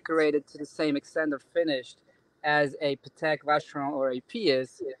be decorated to the same extent or finished as a Patek Vacheron or a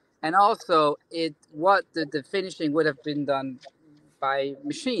Pius, and also what the finishing would have been done by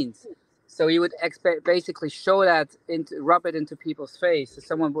machines. So you would basically show that, rub it into people's face. So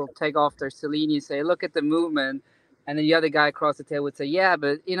someone will take off their Cellini and say, look at the movement. And then the other guy across the table would say, yeah,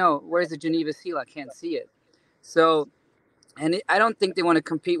 but where's the Geneva seal? I can't see it. So, I don't think they want to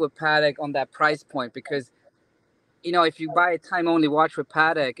compete with Patek on that price point because, if you buy a time only watch with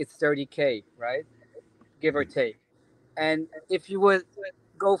Patek, it's 30K, right? Give or take. And if you would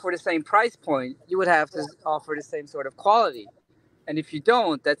go for the same price point, you would have to offer the same sort of quality. And if you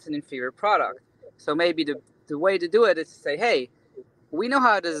don't, that's an inferior product. So maybe the way to do it is to say, hey, we know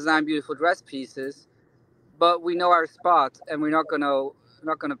how to design beautiful dress pieces, but we know our spot, and we're not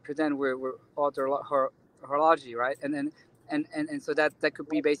gonna pretend we're horology, right? And so that could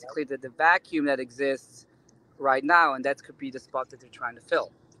be basically the vacuum that exists right now, and that could be the spot that they're trying to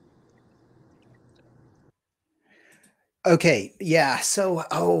fill. Okay, yeah. So,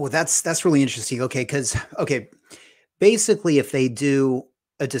 oh, that's really interesting. Okay, because okay, basically, if they do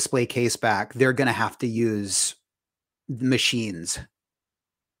a display case back, they're going to have to use machines.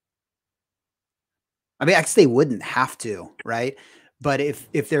 I mean, actually, they wouldn't have to, right? But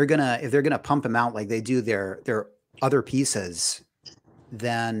if they're gonna pump them out like they do their other pieces,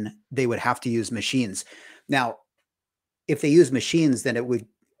 then they would have to use machines. Now, if they use machines, then it would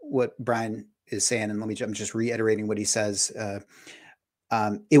what Brian is saying, and I'm just reiterating what he says.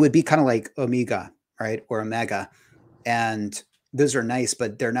 It would be kind of like Omega, right, or Omega, and those are nice,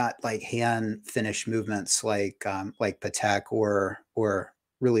 but they're not like hand finished movements like Patek or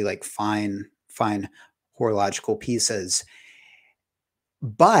really like fine horological pieces.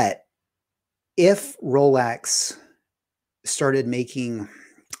 But if Rolex started making,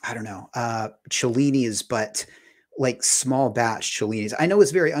 I don't know, Cellinis, but like small batch Cellinis. I know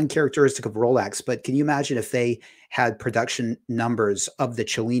it's very uncharacteristic of Rolex, but can you imagine if they had production numbers of the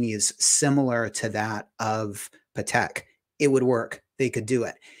Cellinis similar to that of Patek? It would work. They could do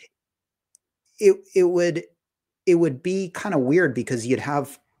it. It would be kind of weird because you'd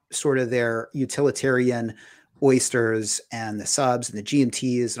have sort of their utilitarian oysters and the subs and the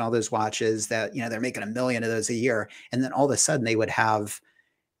GMTs and all those watches that they're making a million of those a year, and then all of a sudden they would have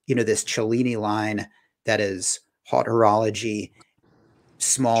this Cellini line that is hot horology,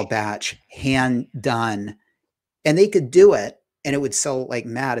 small batch, hand done, and they could do it and it would sell like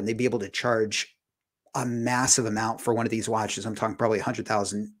mad, and they'd be able to charge a massive amount for one of these watches. I'm talking probably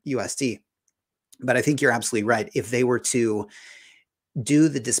 100,000 USD. But I think you're absolutely right. If they were to do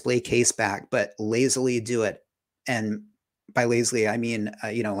the display case back, but lazily do it, and by lazily, I mean,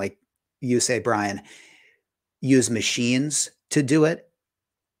 like you say, Brian, use machines to do it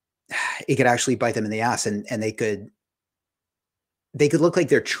could actually bite them in the ass, and they could look like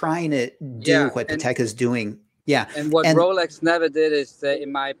they're trying to do Yeah, what and Patek is doing. Yeah. and what And Rolex never did is,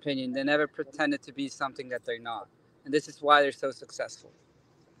 in my opinion, they never pretended to be something that they're not, and this is why they're so successful.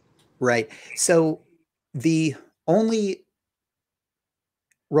 right. So the only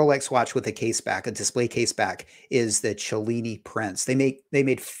Rolex watch with a case back, a display case back, is the Cellini Prince. They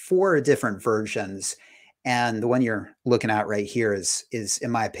made four different versions, and the one you're looking at right here is in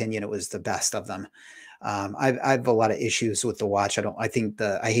my opinion, it was the best of them. I have a lot of issues with the watch. I hate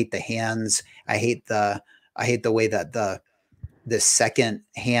the hands. I hate the way that the second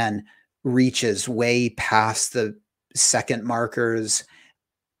hand reaches way past the second markers,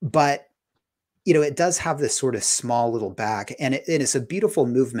 but it does have this sort of small little back, and it's a beautiful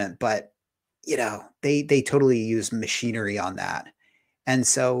movement, but they totally use machinery on that. And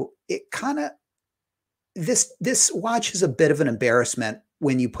so it kind of this watch is a bit of an embarrassment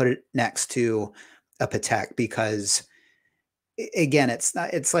when you put it next to a Patek because again, it's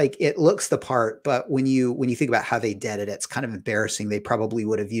like it looks the part, but when you think about how they did it, it's kind of embarrassing. They probably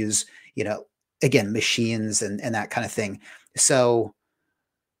would have used, again, machines and that kind of thing. So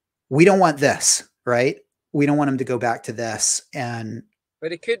we don't want this, right? We don't want them to go back to this. And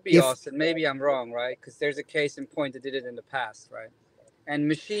But it could be, if Austin. Maybe I'm wrong, right? Because there's a case in point that did it in the past, right? And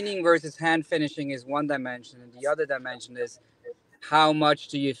machining versus hand finishing is one dimension, and the other dimension is how much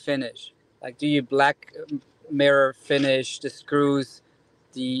do you finish? Like, do you black mirror finish the screws,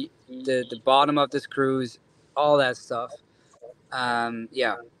 the bottom of the screws, all that stuff?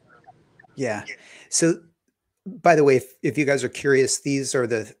 Yeah. Yeah. So by the way, if you guys are curious, these are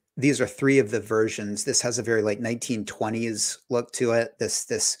three of the versions. This has a very like 1920s look to it.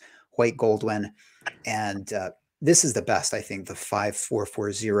 This white gold one, and this is the best, I think, the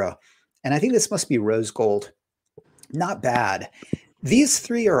 5440. And I think this must be rose gold. Not bad. These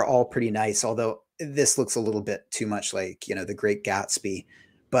three are all pretty nice, although this looks a little bit too much like, the Great Gatsby.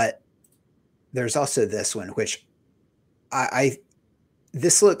 But there's also this one, which I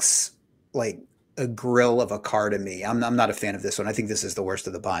this looks like a grill of a car to me. I'm not a fan of this one. I think this is the worst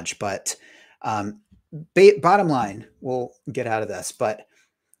of the bunch. But bottom line, we'll get out of this. But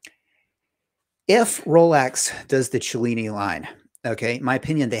If Rolex does the Cellini line, okay, in my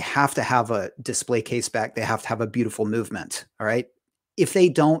opinion, they have to have a display case back. They have to have a beautiful movement. All right. If they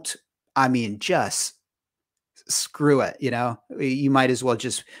don't, I mean, just screw it. You might as well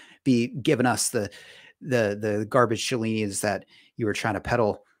just be giving us the garbage Cellinis that you were trying to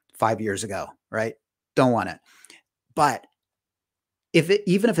peddle 5 years ago, right? Don't want it. But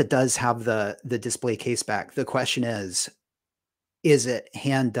even if it does have the display case back, the question is it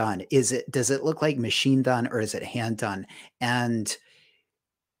hand done? Does it look like machine done, or is it hand done? And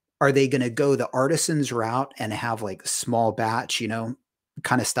are they going to go the artisan's route and have like small batch,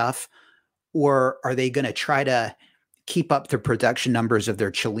 kind of stuff? Or are they going to try to keep up the production numbers of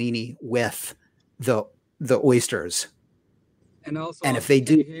their Cellini with the oysters? And also, And if Austin, they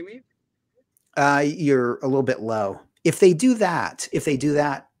can do, you hear me? you're a little bit low. If they do that,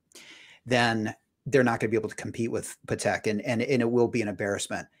 then they're not going to be able to compete with Patek, and it will be an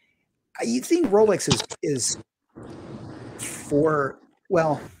embarrassment. You think Rolex is for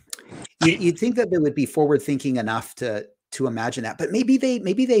well, you'd think that they would be forward thinking enough to imagine that, but maybe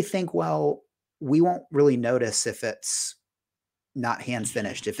they think, well, we won't really notice if it's not hand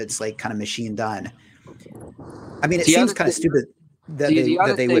finished, if it's like kind of machine done. I mean, it The seems other kind of thing, stupid that the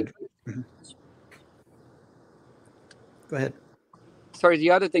other they thing, would. Mhm. Go ahead. sorry,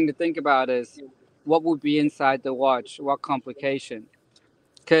 the other thing to think about is what would be inside the watch, what complication.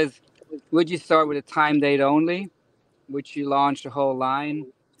 Because would you start with a time date only, which you launch the whole line,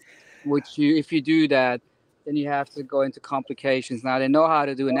 which you, if you do that, then you have to go into complications. Now they know how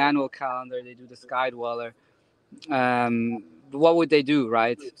to do an annual calendar. They do the Sky Dweller. What would they do,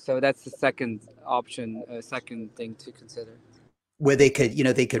 right? So that's the second option, second thing to consider. Where they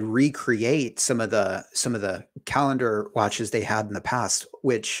could recreate some of the calendar watches they had in the past,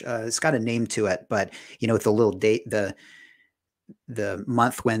 which it's got a name to it, but with the little date, the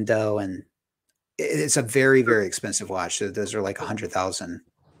month window, and it's a very, very expensive watch. So those are like 100,000,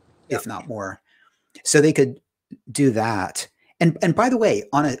 Yeah. if not more. So they could do that. And by the way,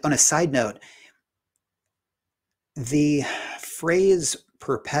 on a side note, the phrase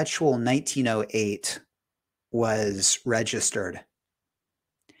perpetual 1908 was registered.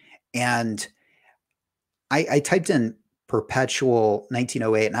 And I typed in perpetual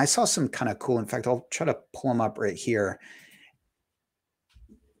 1908, and I saw some kind of cool. In fact, I'll try to pull them up right here.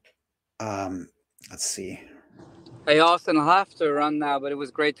 Let's see. Hey, Austin, I'll have to run now, but it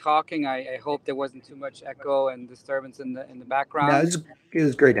was great talking. I hope there wasn't too much echo and disturbance in the No, background. it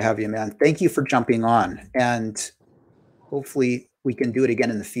was great to have you, man. Thank you for jumping on, and hopefully we can do it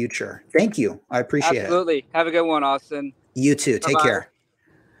again in the future. Thank you. I appreciate it. Absolutely. Have a good one, Austin. You too. Bye Take bye. care.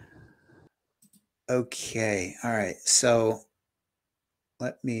 Okay. All right. So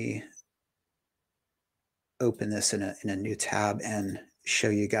let me open this in a new tab and show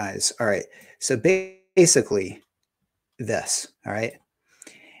you guys. All right. So basically this, all right.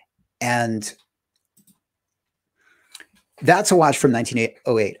 And that's a watch from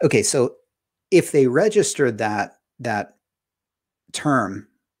 1908. Okay. So if they registered that term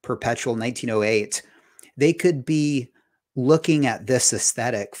perpetual 1908, they could be looking at this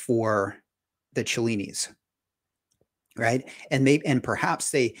aesthetic for the Cellinis, right? And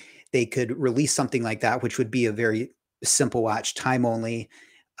perhaps they could release something like that, which would be a very simple watch, time only.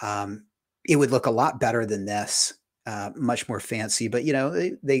 It would look a lot better than this, much more fancy. But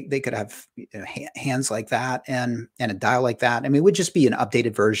they could have hands like that and a dial like that. I mean, it would just be an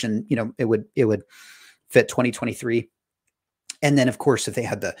updated version. It would fit 2023. And then, of course, if they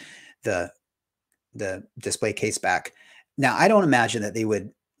had the the display case back. Now, I don't imagine that they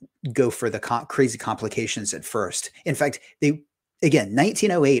would go for the crazy complications at first. In fact, again,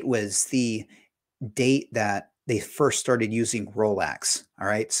 1908 was the date that they first started using Rolex. All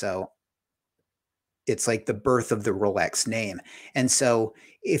right. So it's like the birth of the Rolex name. And so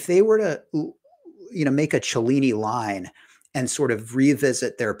if they were to, make a Cellini line and sort of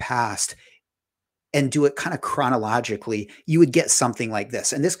revisit their past and do it kind of chronologically, you would get something like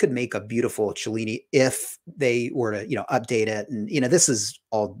this. And this could make a beautiful Cellini if they were to, update it. And, this is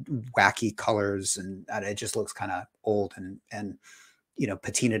all wacky colors, and it just looks kind of old and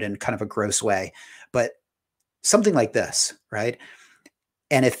patinaed in kind of a gross way. But something like this, right?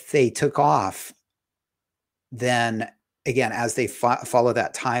 And if they took off, then again, as they follow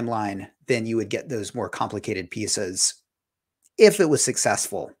that timeline, then you would get those more complicated pieces if it was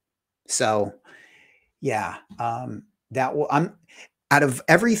successful. So yeah, that will. I'm out of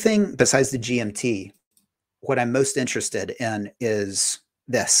everything besides the GMT. What I'm most interested in is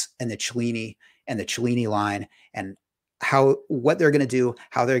this and the Cellini line, and what they're going to do,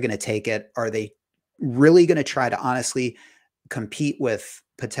 how they're going to take it. Are they really going to try to honestly compete with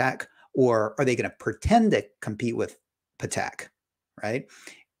Patek, or are they going to pretend to compete with Patek, right?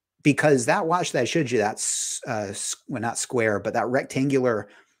 Because that watch that I showed you, that's well, not square, but that rectangular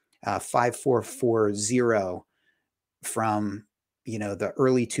 5440 from the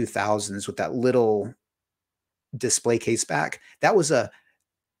early 2000s with that little display case back, that was a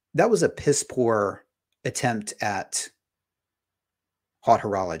piss poor attempt at hot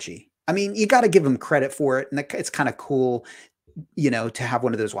horology. I mean, you got to give them credit for it, and it's kind of cool. To have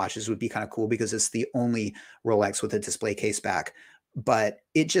one of those watches would be kind of cool because it's the only Rolex with a display case back. But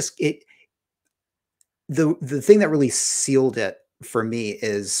the thing that really sealed it for me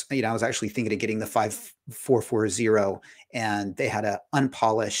is, I was actually thinking of getting the 5440, and they had a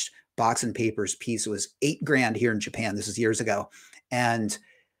unpolished box and papers piece. It was 8 grand here in Japan. This is years ago. And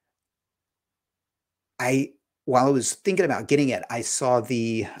I, while I was thinking about getting it, I saw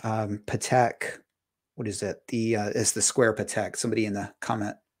the Patek. What is it? It's the square Patek. Somebody in the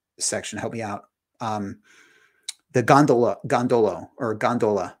comment section help me out. Um, the gondola,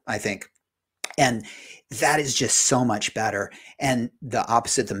 I think. And that is just so much better. And the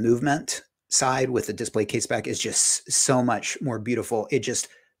opposite, the movement side with the display case back is just so much more beautiful. It just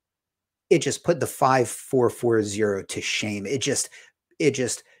put the 5440 to shame. It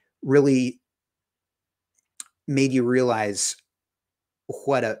just really made you realize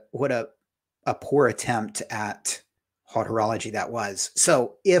what a poor attempt at hot horology that was.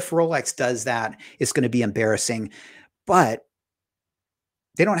 So if Rolex does that, it's going to be embarrassing, but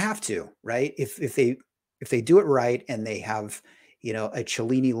they don't have to, right? If they do it right and they have a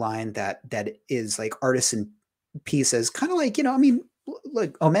Cellini line that is like artisan pieces, kind of like I mean,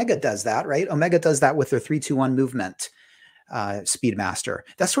 like Omega does that, right? Omega does that with their 321 movement Speedmaster.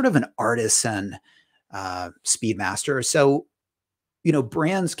 That's sort of an artisan Speedmaster. So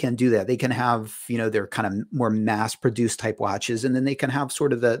brands can do that. They can have, their kind of more mass produced type watches, and then they can have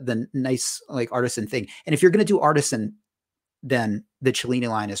sort of the nice like artisan thing. And if you're going to do artisan, then the Cellini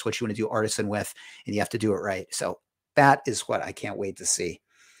line is what you want to do artisan with, and you have to do it right. So that is what I can't wait to see.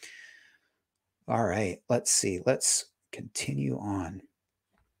 All right, let's see. Let's continue on.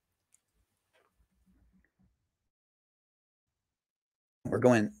 We're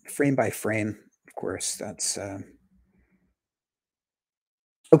going frame by frame, of course. That's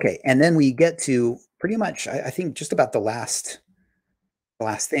okay. And then we get to pretty much, I think, just about the last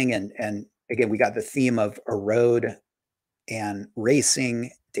thing. And again, we got the theme of a road and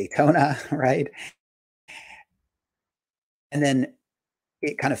racing, Daytona, right? And then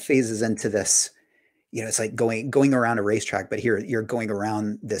it kind of phases into this, it's like going around a racetrack, but here you're going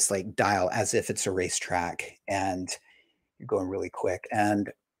around this like dial as if it's a racetrack, and you're going really quick.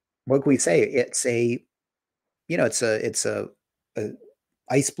 And what can we say? It's a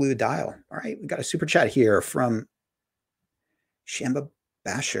ice blue dial. All right, we got a super chat here from Shamba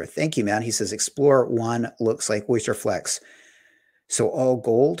Basher. Thank you, man. He says Explorer One looks like Oyster Flex, so all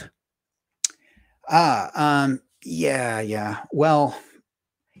gold. Yeah, yeah. Well,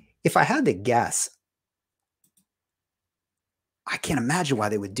 if I had to guess, I can't imagine why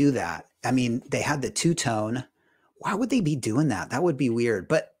they would do that. I mean, they had the two-tone. Why would they be doing that? That would be weird.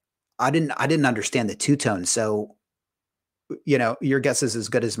 But I didn't understand the two-tone. So, your guess is as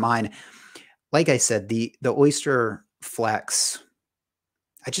good as mine. Like I said, the Oyster Flex,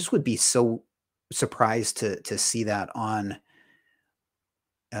 I just would be so surprised to see that on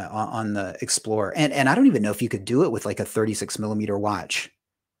the Explorer. And I don't even know if you could do it with like a 36 millimeter watch.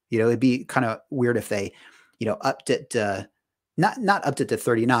 It'd be kind of weird if they, upped it not upped it to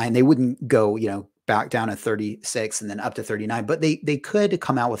 39. They wouldn't go, back down to 36 and then up to 39, but they could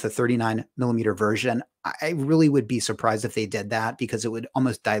come out with a 39 millimeter version. I really would be surprised if they did that, because it would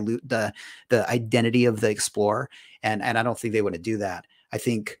almost dilute the identity of the Explorer. And I don't think they want to do that. I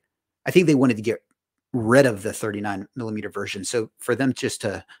think they wanted to get rid of the 39 millimeter version. So for them just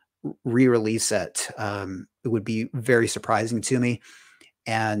to re-release it, it would be very surprising to me.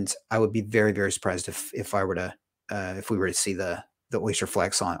 And I would be very, very surprised if we were to see the Oyster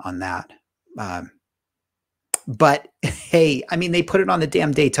Flex on that. But hey, I mean, they put it on the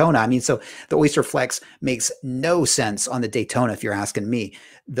damn Daytona. I mean, so the Oyster Flex makes no sense on the Daytona, if you're asking me.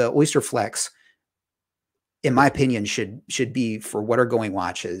 The Oyster Flex, in my opinion, should be for water going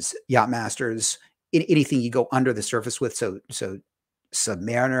watches, Yachtmasters, anything you go under the surface with. So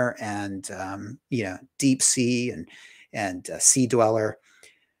Submariner and Deep Sea and Sea Dweller.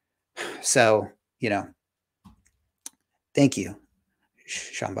 So thank you,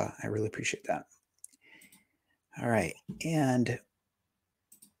 Shamba. I really appreciate that. All right, and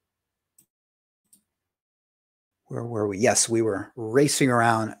where were we? Yes, we were racing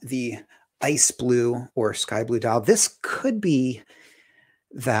around the ice blue or sky blue dial. This could be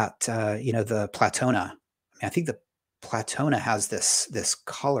that, the Platona. I mean, I think the Platona has this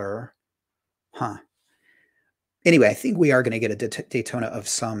color. Huh. Anyway, I think we are gonna get a Daytona of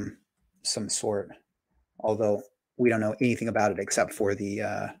some sort, although we don't know anything about it except for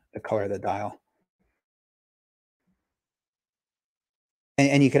the color of the dial.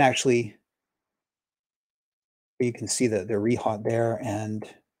 And you can see the rehaut there, and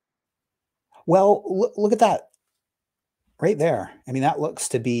well, look at that right there. I mean, that looks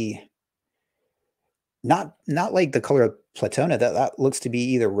to be not like the color of Platona, that looks to be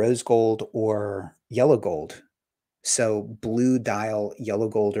either rose gold or yellow gold. So, blue dial, yellow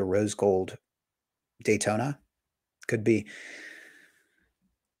gold, or rose gold Daytona could be,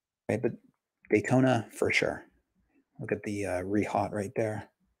 right? But Daytona for sure. Look at the, rehaut right there.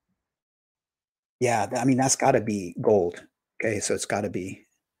 Yeah, I mean, that's gotta be gold. Okay, so it's gotta be,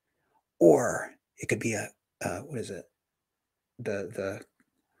 or it could be what is it? The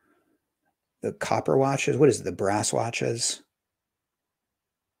the copper watches? What is it? The brass watches?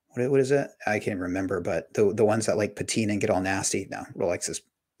 What is it? I can't remember, but the ones that, like, patina and get all nasty, no, Rolex is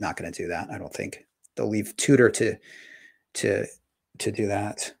not gonna do that, I don't think. They'll leave Tudor to do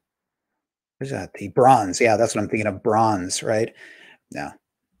that. What is that? The bronze, yeah, that's what I'm thinking of, bronze, right? No.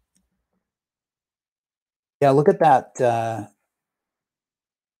 Yeah, look at that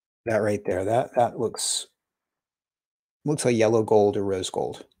right there. That looks like yellow gold or rose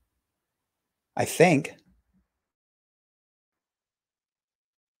gold, I think.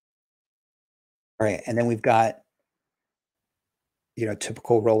 Right, and then we've got,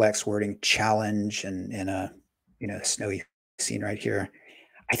 typical Rolex wording, challenge, and in a, snowy scene right here.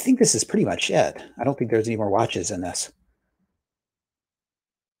 I think this is pretty much it. I don't think there's any more watches in this.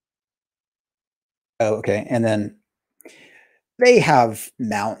 Oh, okay, and then they have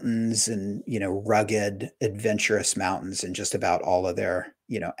mountains and, rugged, adventurous mountains in just about all of their,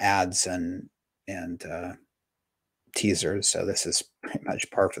 ads and teasers, so this is pretty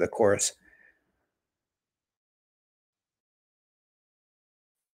much par for the course.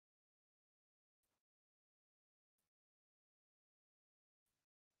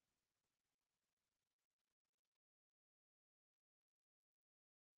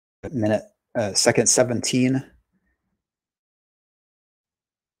 Minute second 17.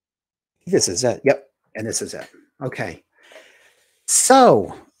 This is it. Yep, and this is it. Okay.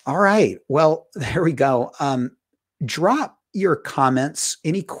 So, all right. Well, there we go. Drop your comments,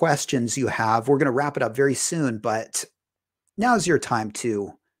 any questions you have. We're going to wrap it up very soon, but now's your time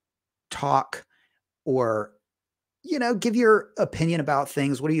to talk or, give your opinion about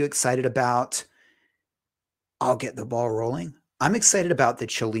things. What are you excited about? I'll get the ball rolling. I'm excited about the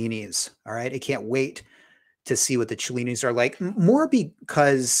Cellinis. All right. I can't wait to see what the Cellinis are like. More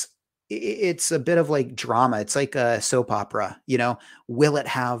because it's a bit of like drama. It's like a soap opera. Will it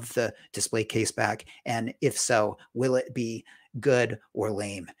have the display case back? And if so, will it be good or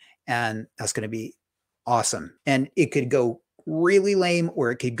lame? And that's going to be awesome. And it could go really lame or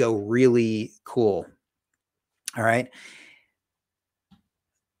it could go really cool. All right.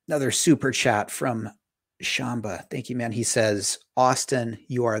 Another super chat from Shamba. Thank you, man. He says, Austin,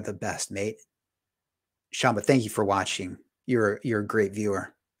 you are the best, mate. Shamba, thank you for watching. You're a great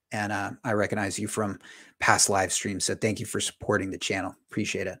viewer, and I recognize you from past live streams. So thank you for supporting the channel.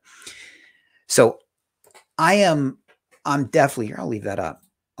 Appreciate it. So I'm definitely here. I'll leave that up.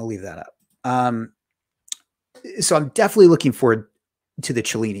 I'll leave that up. So I'm definitely looking forward to the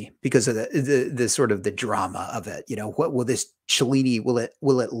Cellini because of the sort of the drama of it. What will this Cellini, will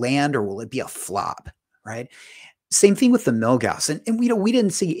it land or will it be a flop? Right. Same thing with the Milgauss, and we didn't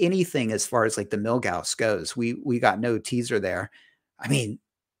see anything as far as like the Milgauss goes. We got no teaser there. I mean,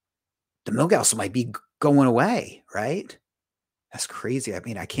 the Milgauss might be going away, right? That's crazy. I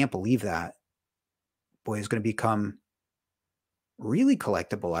mean, I can't believe that. Boy, it's going to become really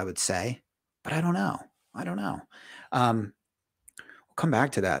collectible, I would say, but I don't know. I don't know. We'll come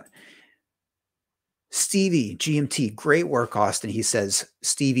back to that. Stevie GMT, great work, Austin. He says,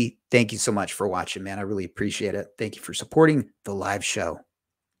 Stevie, thank you so much for watching, man. I really appreciate it. Thank you for supporting the live show.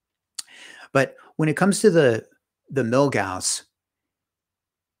 But when it comes to the Milgauss,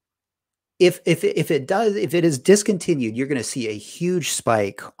 if it is discontinued, you're going to see a huge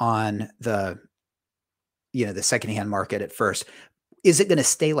spike on the secondhand market at first. Is it going to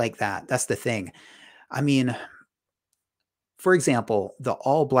stay like that? That's the thing. I mean, for example, the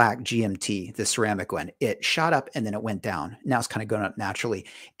all black GMT, the ceramic one, it shot up and then it went down. Now it's kind of going up naturally.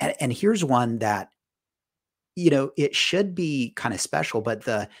 And here's one that, it should be kind of special, but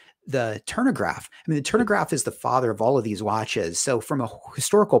the turnograph, I mean, the turnograph is the father of all of these watches. So from a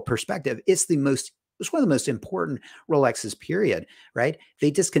historical perspective, it's the most was one of the most important Rolexes, period, right?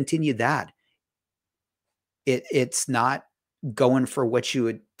 They discontinued that. It's not going for what you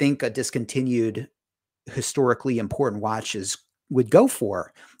would think a discontinued historically important watches would go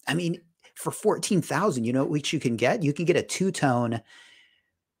for. I mean, for 14,000, you know what you can get? You can get a two-tone,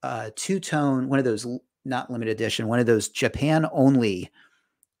 one of those not limited edition, one of those Japan only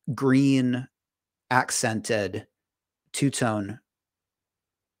green accented two-tone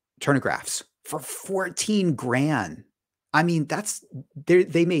turnographs for 14 grand. I mean,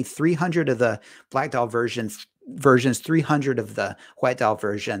 they made 300 of the black dial versions, 300 of the white dial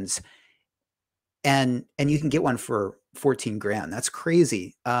versions, and you can get one for 14 grand. That's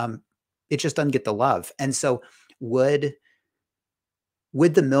crazy. It just doesn't get the love. And so would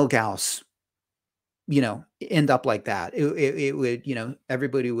the Milgauss, end up like that? It would,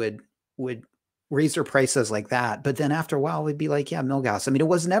 everybody would raise their prices like that. But then after a while, we'd be like, yeah, Milgauss. I mean, it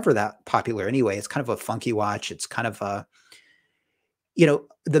was never that popular anyway. It's kind of a funky watch. It's kind of a,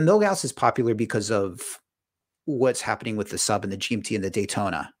 the Milgauss is popular because of what's happening with the sub and the GMT and the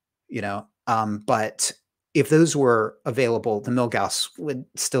Daytona, but if those were available, the Milgauss would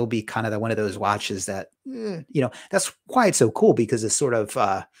still be kind of one of those watches that, that's why it's so cool, because it's sort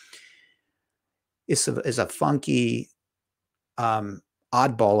of, is a funky,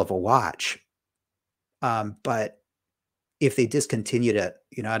 oddball of a watch. But if they discontinued it,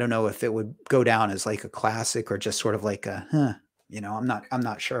 I don't know if it would go down as like a classic or just sort of like I'm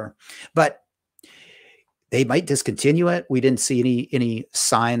not sure, but they might discontinue it. We didn't see any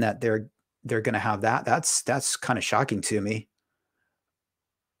sign that they're going to have that. That's kind of shocking to me.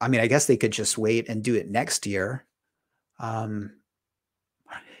 I mean, I guess they could just wait and do it next year.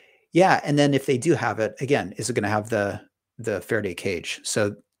 Yeah, and then if they do have it, again, is it going to have the Faraday cage?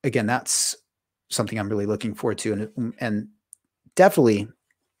 So again, that's something I'm really looking forward to, and definitely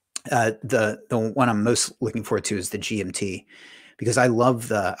the one I'm most looking forward to is the GMT, because I love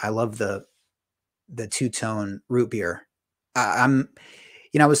the two-tone root beer. I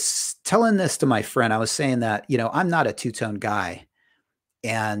was telling this to my friend. I was saying that, I'm not a two-tone guy,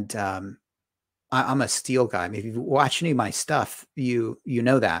 and I'm a steel guy. Maybe if you watch any of my stuff, you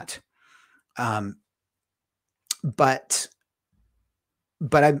know that. But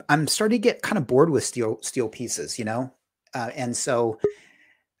I'm starting to get kind of bored with steel pieces, and so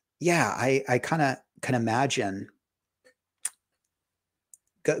yeah, I kind of can imagine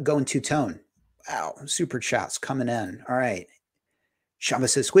going two-tone. Wow, super chats coming in. All right. Shama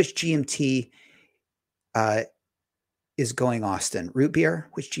says, which GMT is going, Austin? Root beer?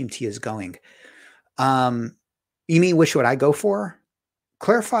 Which GMT is going? You mean which would I go for?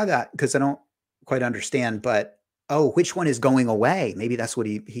 Clarify that, because I don't quite understand. But which one is going away? Maybe that's what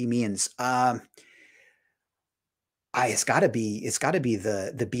he means. It's got to be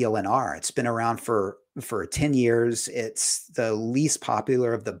the BLNR. It's been around for 10 years. It's the least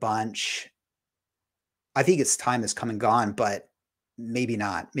popular of the bunch. I think its time has come and gone, but maybe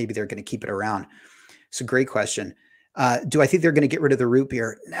not. Maybe they're going to keep it around. It's a great question. Do I think they're going to get rid of the root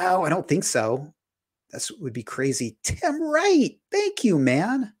beer? No, I don't think so. That would be crazy. Tim Wright, thank you,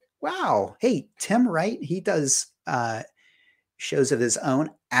 man. Wow. Hey, Tim Wright, he does shows of his own,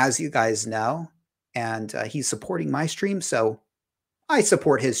 as you guys know, and he's supporting my stream, so I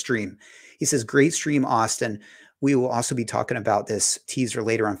support his stream. He says, great stream, Austin. We will also be talking about this teaser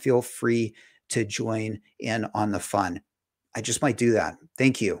later on. Feel free to join in on the fun. I just might do that.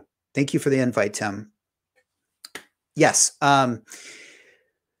 Thank you. Thank you for the invite, Tim. Yes.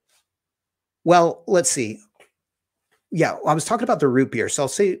 Well, let's see. Yeah, I was talking about the root beer. So I'll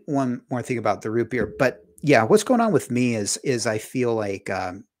say one more thing about the root beer. But yeah, what's going on with me is I feel like,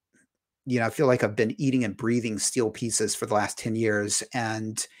 I feel like I've been eating and breathing steel pieces for the last 10 years,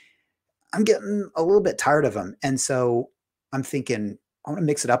 and I'm getting a little bit tired of them. And so I'm thinking I want to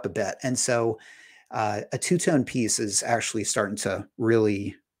mix it up a bit. And so a two-tone piece is actually starting to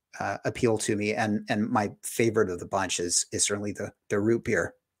really appeal to me. And my favorite of the bunch is certainly the root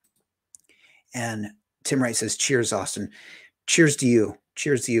beer. And Tim Wright says, cheers, Austin. Cheers to you.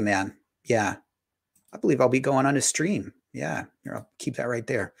 Cheers to you, man. Yeah. I believe I'll be going on a stream. Yeah. Here, I'll keep that right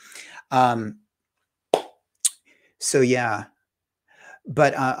there. So yeah,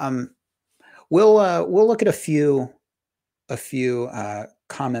 but we'll look at a few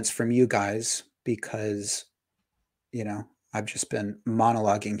comments from you guys, because I've just been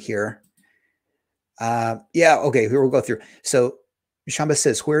monologuing here. Yeah, okay, here we'll go through. So Shamba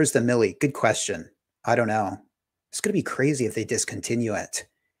says, where's the Millie? Good question. I don't know. It's going to be crazy if they discontinue it.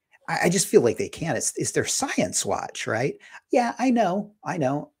 I just feel like they can't. It's their science watch, right? Yeah, I know.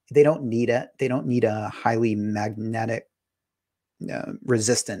 They don't need it. They don't need a highly magnetic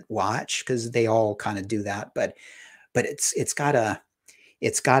resistant watch because they all kind of do that. But it's got a,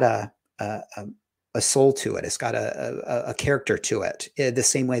 a soul to it. It's got a character to it, the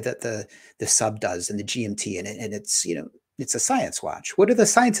same way that the sub does and the GMT, and it's it's a science watch. What are the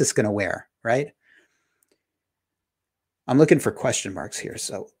scientists going to wear, right? I'm looking for question marks here.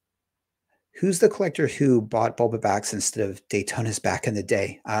 So, who's the collector who bought Bulba backs instead of Daytonas back in the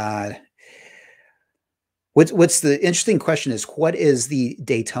day? What's the interesting question is what is the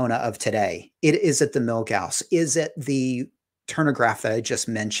Daytona of today? Is it the Milgauss? Is it the Turnograph that I just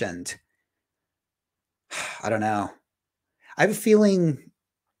mentioned? I don't know. I have a feeling,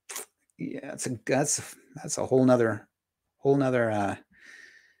 yeah, that's a whole nother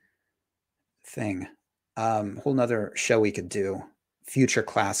thing, whole nother show we could do. Future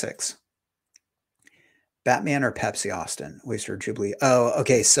classics. Batman or Pepsi, Austin? Oyster Jubilee. Oh,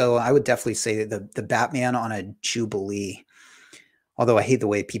 okay. So I would definitely say the Batman on a Jubilee. Although I hate the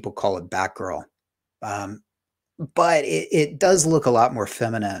way people call it Batgirl. Um, but it does look a lot more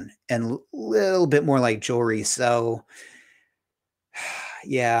feminine and a little bit more like jewelry. So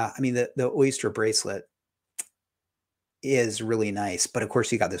yeah, I mean the oyster bracelet is really nice, but of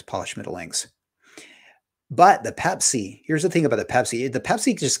course you got this polished middle links. But the Pepsi, here's the thing about the Pepsi. The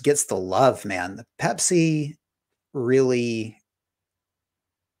Pepsi just gets the love, man. The Pepsi really,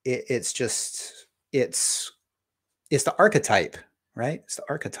 it's just it's the archetype, right? It's the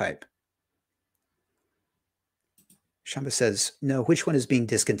archetype. Shamba says, no, which one is being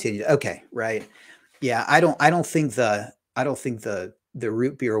discontinued? Okay, right. Yeah, I don't think the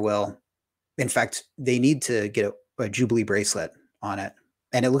root beer will. In fact, they need to get a Jubilee bracelet on it.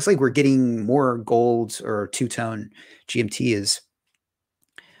 And it looks like we're getting more gold or two-tone GMT is.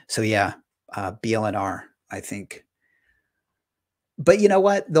 So yeah, BLNR, I think. But you know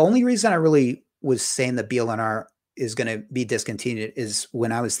what? The only reason I really was saying that BLNR is going to be discontinued is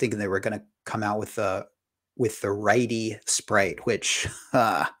when I was thinking they were going to come out with the righty Sprite, which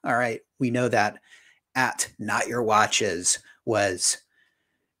all right, we know that at Not Your Watches was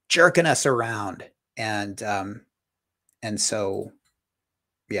jerking us around, and so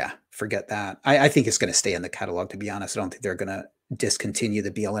yeah, forget that. I think it's going to stay in the catalog. To be honest, I don't think they're going to discontinue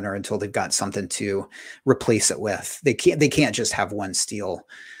the BLNR until they've got something to replace it with. They can't just have one steel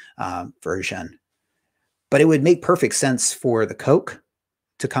version. But it would make perfect sense for the Coke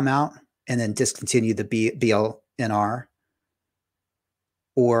to come out and then discontinue the BLNR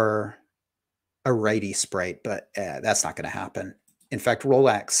or a righty Sprite, but that's not going to happen. In fact,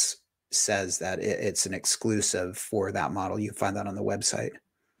 Rolex says that it's an exclusive for that model. You can find that on the website.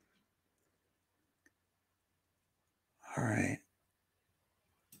 All right.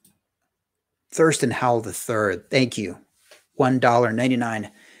 Thurston Howell III, thank you. $1.99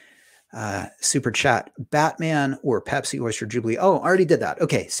 super chat. Batman or Pepsi Oyster Jubilee? Oh, I already did that.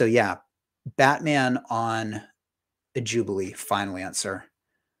 Okay, so yeah, Batman on a Jubilee, final answer.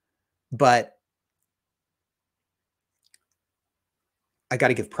 But I got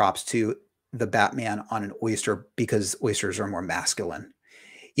to give props to the Batman on an oyster because oysters are more masculine.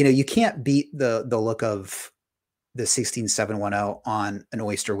 You can't beat the look of the 16710 on an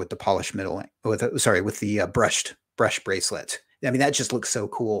oyster with the polished middle with the brush bracelet. I mean, that just looks so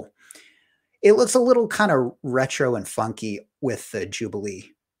cool. It looks a little kind of retro and funky with the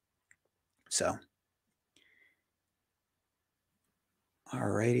Jubilee. So, all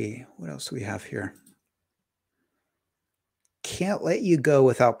righty. What else do we have here? Can't let you go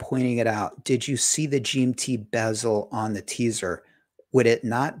without pointing it out. Did you see the GMT bezel on the teaser? Would it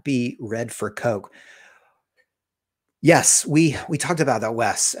not be red for Coke? Yes, we talked about that,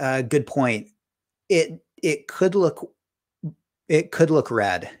 Wes. Good point. It could look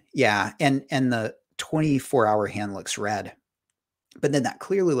red. Yeah, and the 24-hour hand looks red. But then that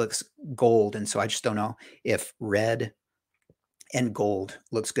clearly looks gold, and so I just don't know if red and gold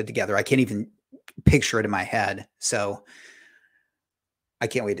looks good together. I can't even picture it in my head. So I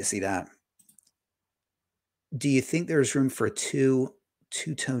can't wait to see that. Do you think there's room for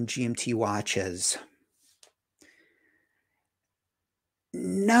two-tone GMT watches?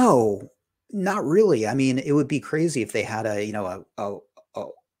 No, not really. I mean, it would be crazy if they had a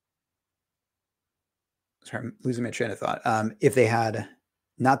sorry, I'm losing my train of thought. If they had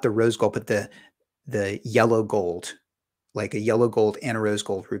not the rose gold, but the yellow gold, like a yellow gold and a rose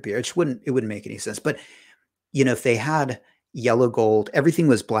gold root beer, it wouldn't make any sense. But if they had yellow gold, everything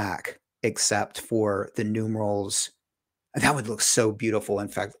was black except for the numerals. That would look so beautiful. In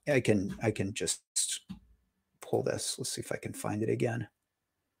fact, I can just pull this. Let's see if I can find it again.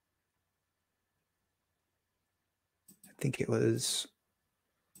 I think it was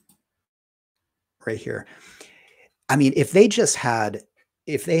right here. I mean, if they just had,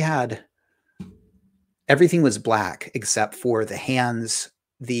 if they had, everything was black except for the hands,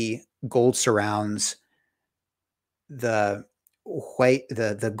 the gold surrounds, the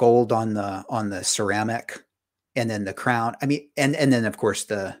the gold on the ceramic, and then the crown. I mean, and then of course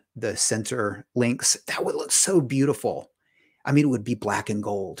the center links. That would look so beautiful. I mean, it would be black and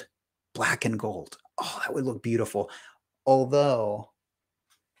gold, black and gold. Oh, that would look beautiful. Although,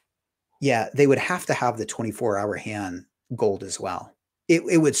 yeah, they would have to have the 24-hour hand gold as well.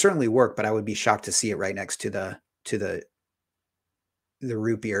 It would certainly work, but I would be shocked to see it right next to to the the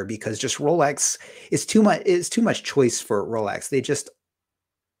root beer because just Rolex is too much. Is too much choice for Rolex. They just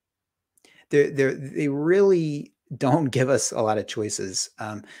they really don't give us a lot of choices.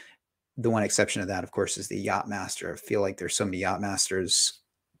 The one exception of that, of course, is the Yacht Master. I feel like there's so many Yacht Masters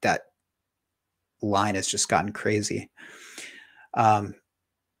that line has just gotten crazy. Um,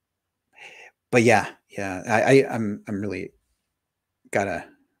 but yeah, yeah, I'm really gotta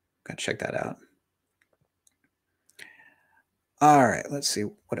check that out. All right, let's see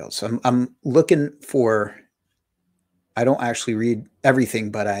what else. I'm looking for. I don't actually read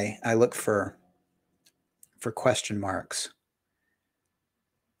everything, but I look for question marks.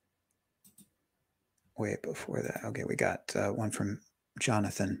 Wait, before that, okay, we got one from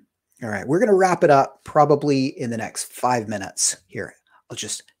Jonathan. All right, we're gonna wrap it up probably in the next 5 minutes. Here, I'll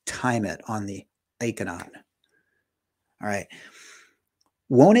just time it on the Iconon. All right.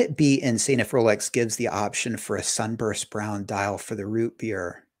 Won't it be insane if Rolex gives the option for a sunburst brown dial for the root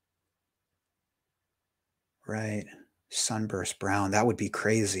beer? Right. Sunburst brown. That would be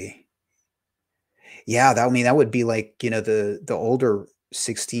crazy. Yeah, that I mean that would be like, the older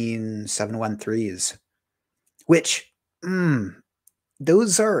 16713s, which mm,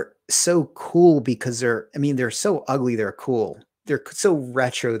 those are so cool because they're I mean, they're so ugly, they're cool. They're so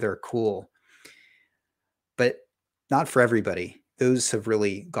retro, they're cool, but not for everybody. Those have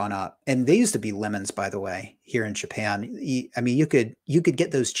really gone up, and they used to be lemons, by the way, here in Japan. I mean, you could get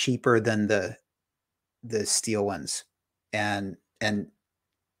those cheaper than the steel ones, and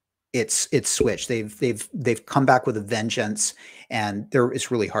it's switched. They've come back with a vengeance, and it's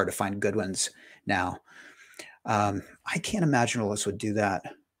really hard to find good ones now. I can't imagine Willis would do that,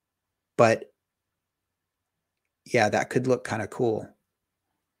 but yeah, that could look kind of cool.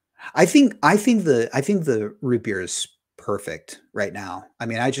 I think the root beer is perfect right now. I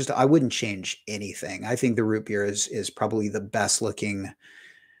mean, I wouldn't change anything. I think the root beer is probably the best looking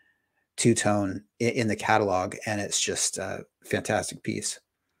two tone in the catalog, and it's just a fantastic piece.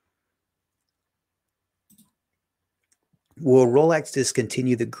 Will Rolex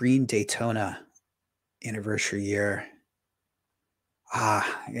discontinue the green Daytona anniversary year?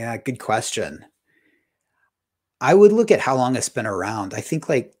 Yeah, good question. I would look at how long it's been around. I think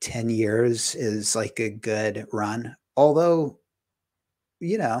like 10 years is like a good run. Although,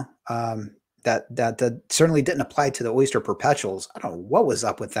 you know, that certainly didn't apply to the Oyster Perpetuals. I don't know what was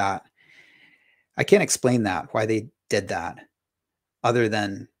up with that. I can't explain that, why they did that, other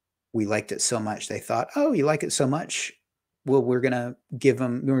than we liked it so much. They thought, "Oh, you like it so much? Well, we're gonna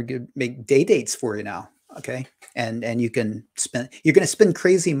make day dates for you now, okay? And you're gonna spend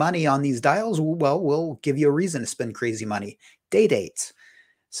crazy money on these dials. Well, we'll give you a reason to spend crazy money. Day dates."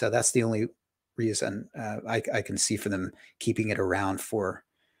 So that's the only reason I can see for them keeping those around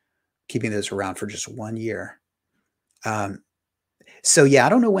for just 1 year. Um, so yeah, I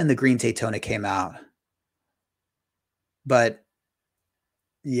don't know when the Green Daytona came out, but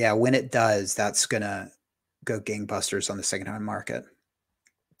yeah, when it does, that's gonna go gangbusters on the secondhand market.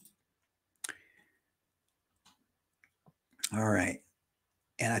 All right.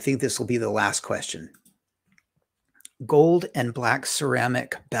 And I think this will be the last question. Gold and black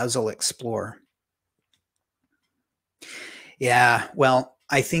ceramic bezel Explorer. Yeah, well,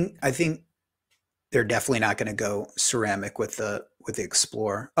 I think they're definitely not going to go ceramic with the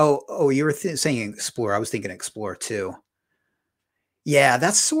Explorer. Oh, you were saying Explorer. I was thinking Explorer too. Yeah,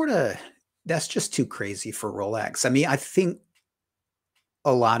 that's just too crazy for Rolex. I mean, I think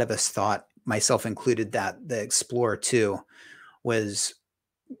a lot of us thought, myself included, that the Explorer 2 was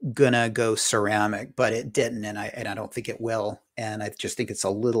gonna go ceramic, but it didn't, and I don't think it will. And I just think it's a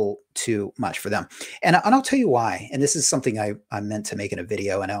little too much for them. And I'll tell you why. And this is something I meant to make in a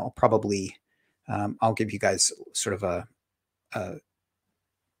video, and I'll probably I'll give you guys sort of a a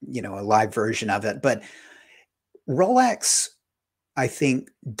live version of it. But Rolex, I think,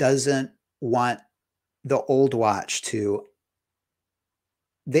 doesn't want the old watch to.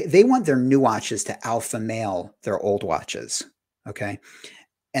 They want their new watches to alpha male their old watches. Okay.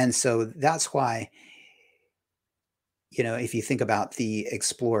 And so that's why, if you think about the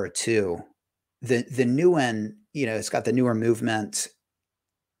Explorer 2, the new one it's got the newer movement,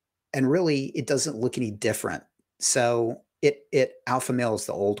 and really it doesn't look any different. So it alpha males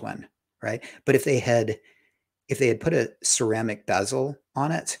the old one, right? But if they had put a ceramic bezel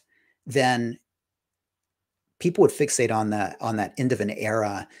on it, then people would fixate on that end of an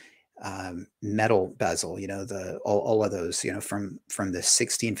era metal bezel. The all of those, from the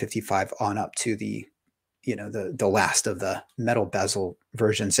 1655 on up to the last of the metal bezel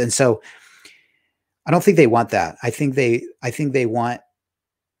versions. And so I don't think they want that. I think they want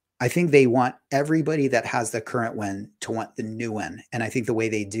everybody that has the current one to want the new one. And I think the way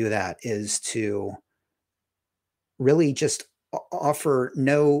they do that is to really just offer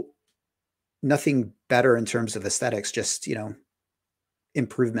nothing better in terms of aesthetics, just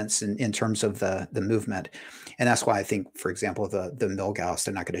improvements in terms of the movement. And that's why I think, for example, the Milgauss,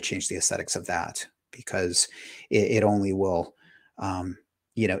 they're not going to change the aesthetics of that, because it only will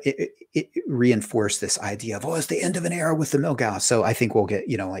it reinforce this idea of, oh, it's the end of an era with the Milgauss. So I think we'll get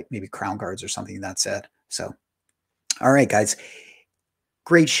like maybe crown guards or something. That's it. So all right, guys,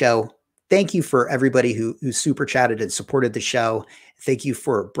 great show. Thank you for everybody who super chatted and supported the show. Thank you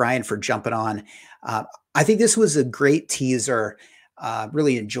for Brian for jumping on. I think this was a great teaser.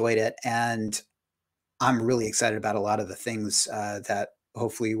 Really enjoyed it, and I'm really excited about a lot of the things that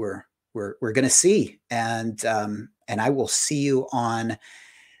hopefully we're going to see. And I will see you on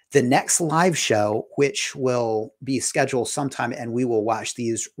the next live show, which will be scheduled sometime, and we will watch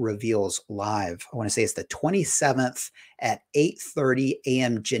these reveals live. I want to say it's the 27th at 8:30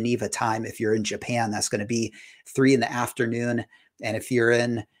 a.m. Geneva time. If you're in Japan, that's going to be 3 p.m. And if you're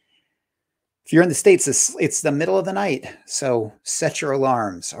in the States, it's the middle of the night. So set your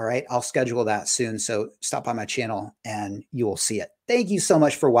alarms. All right. I'll schedule that soon. So stop by my channel and you will see it. Thank you so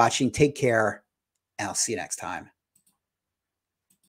much for watching. Take care, and I'll see you next time.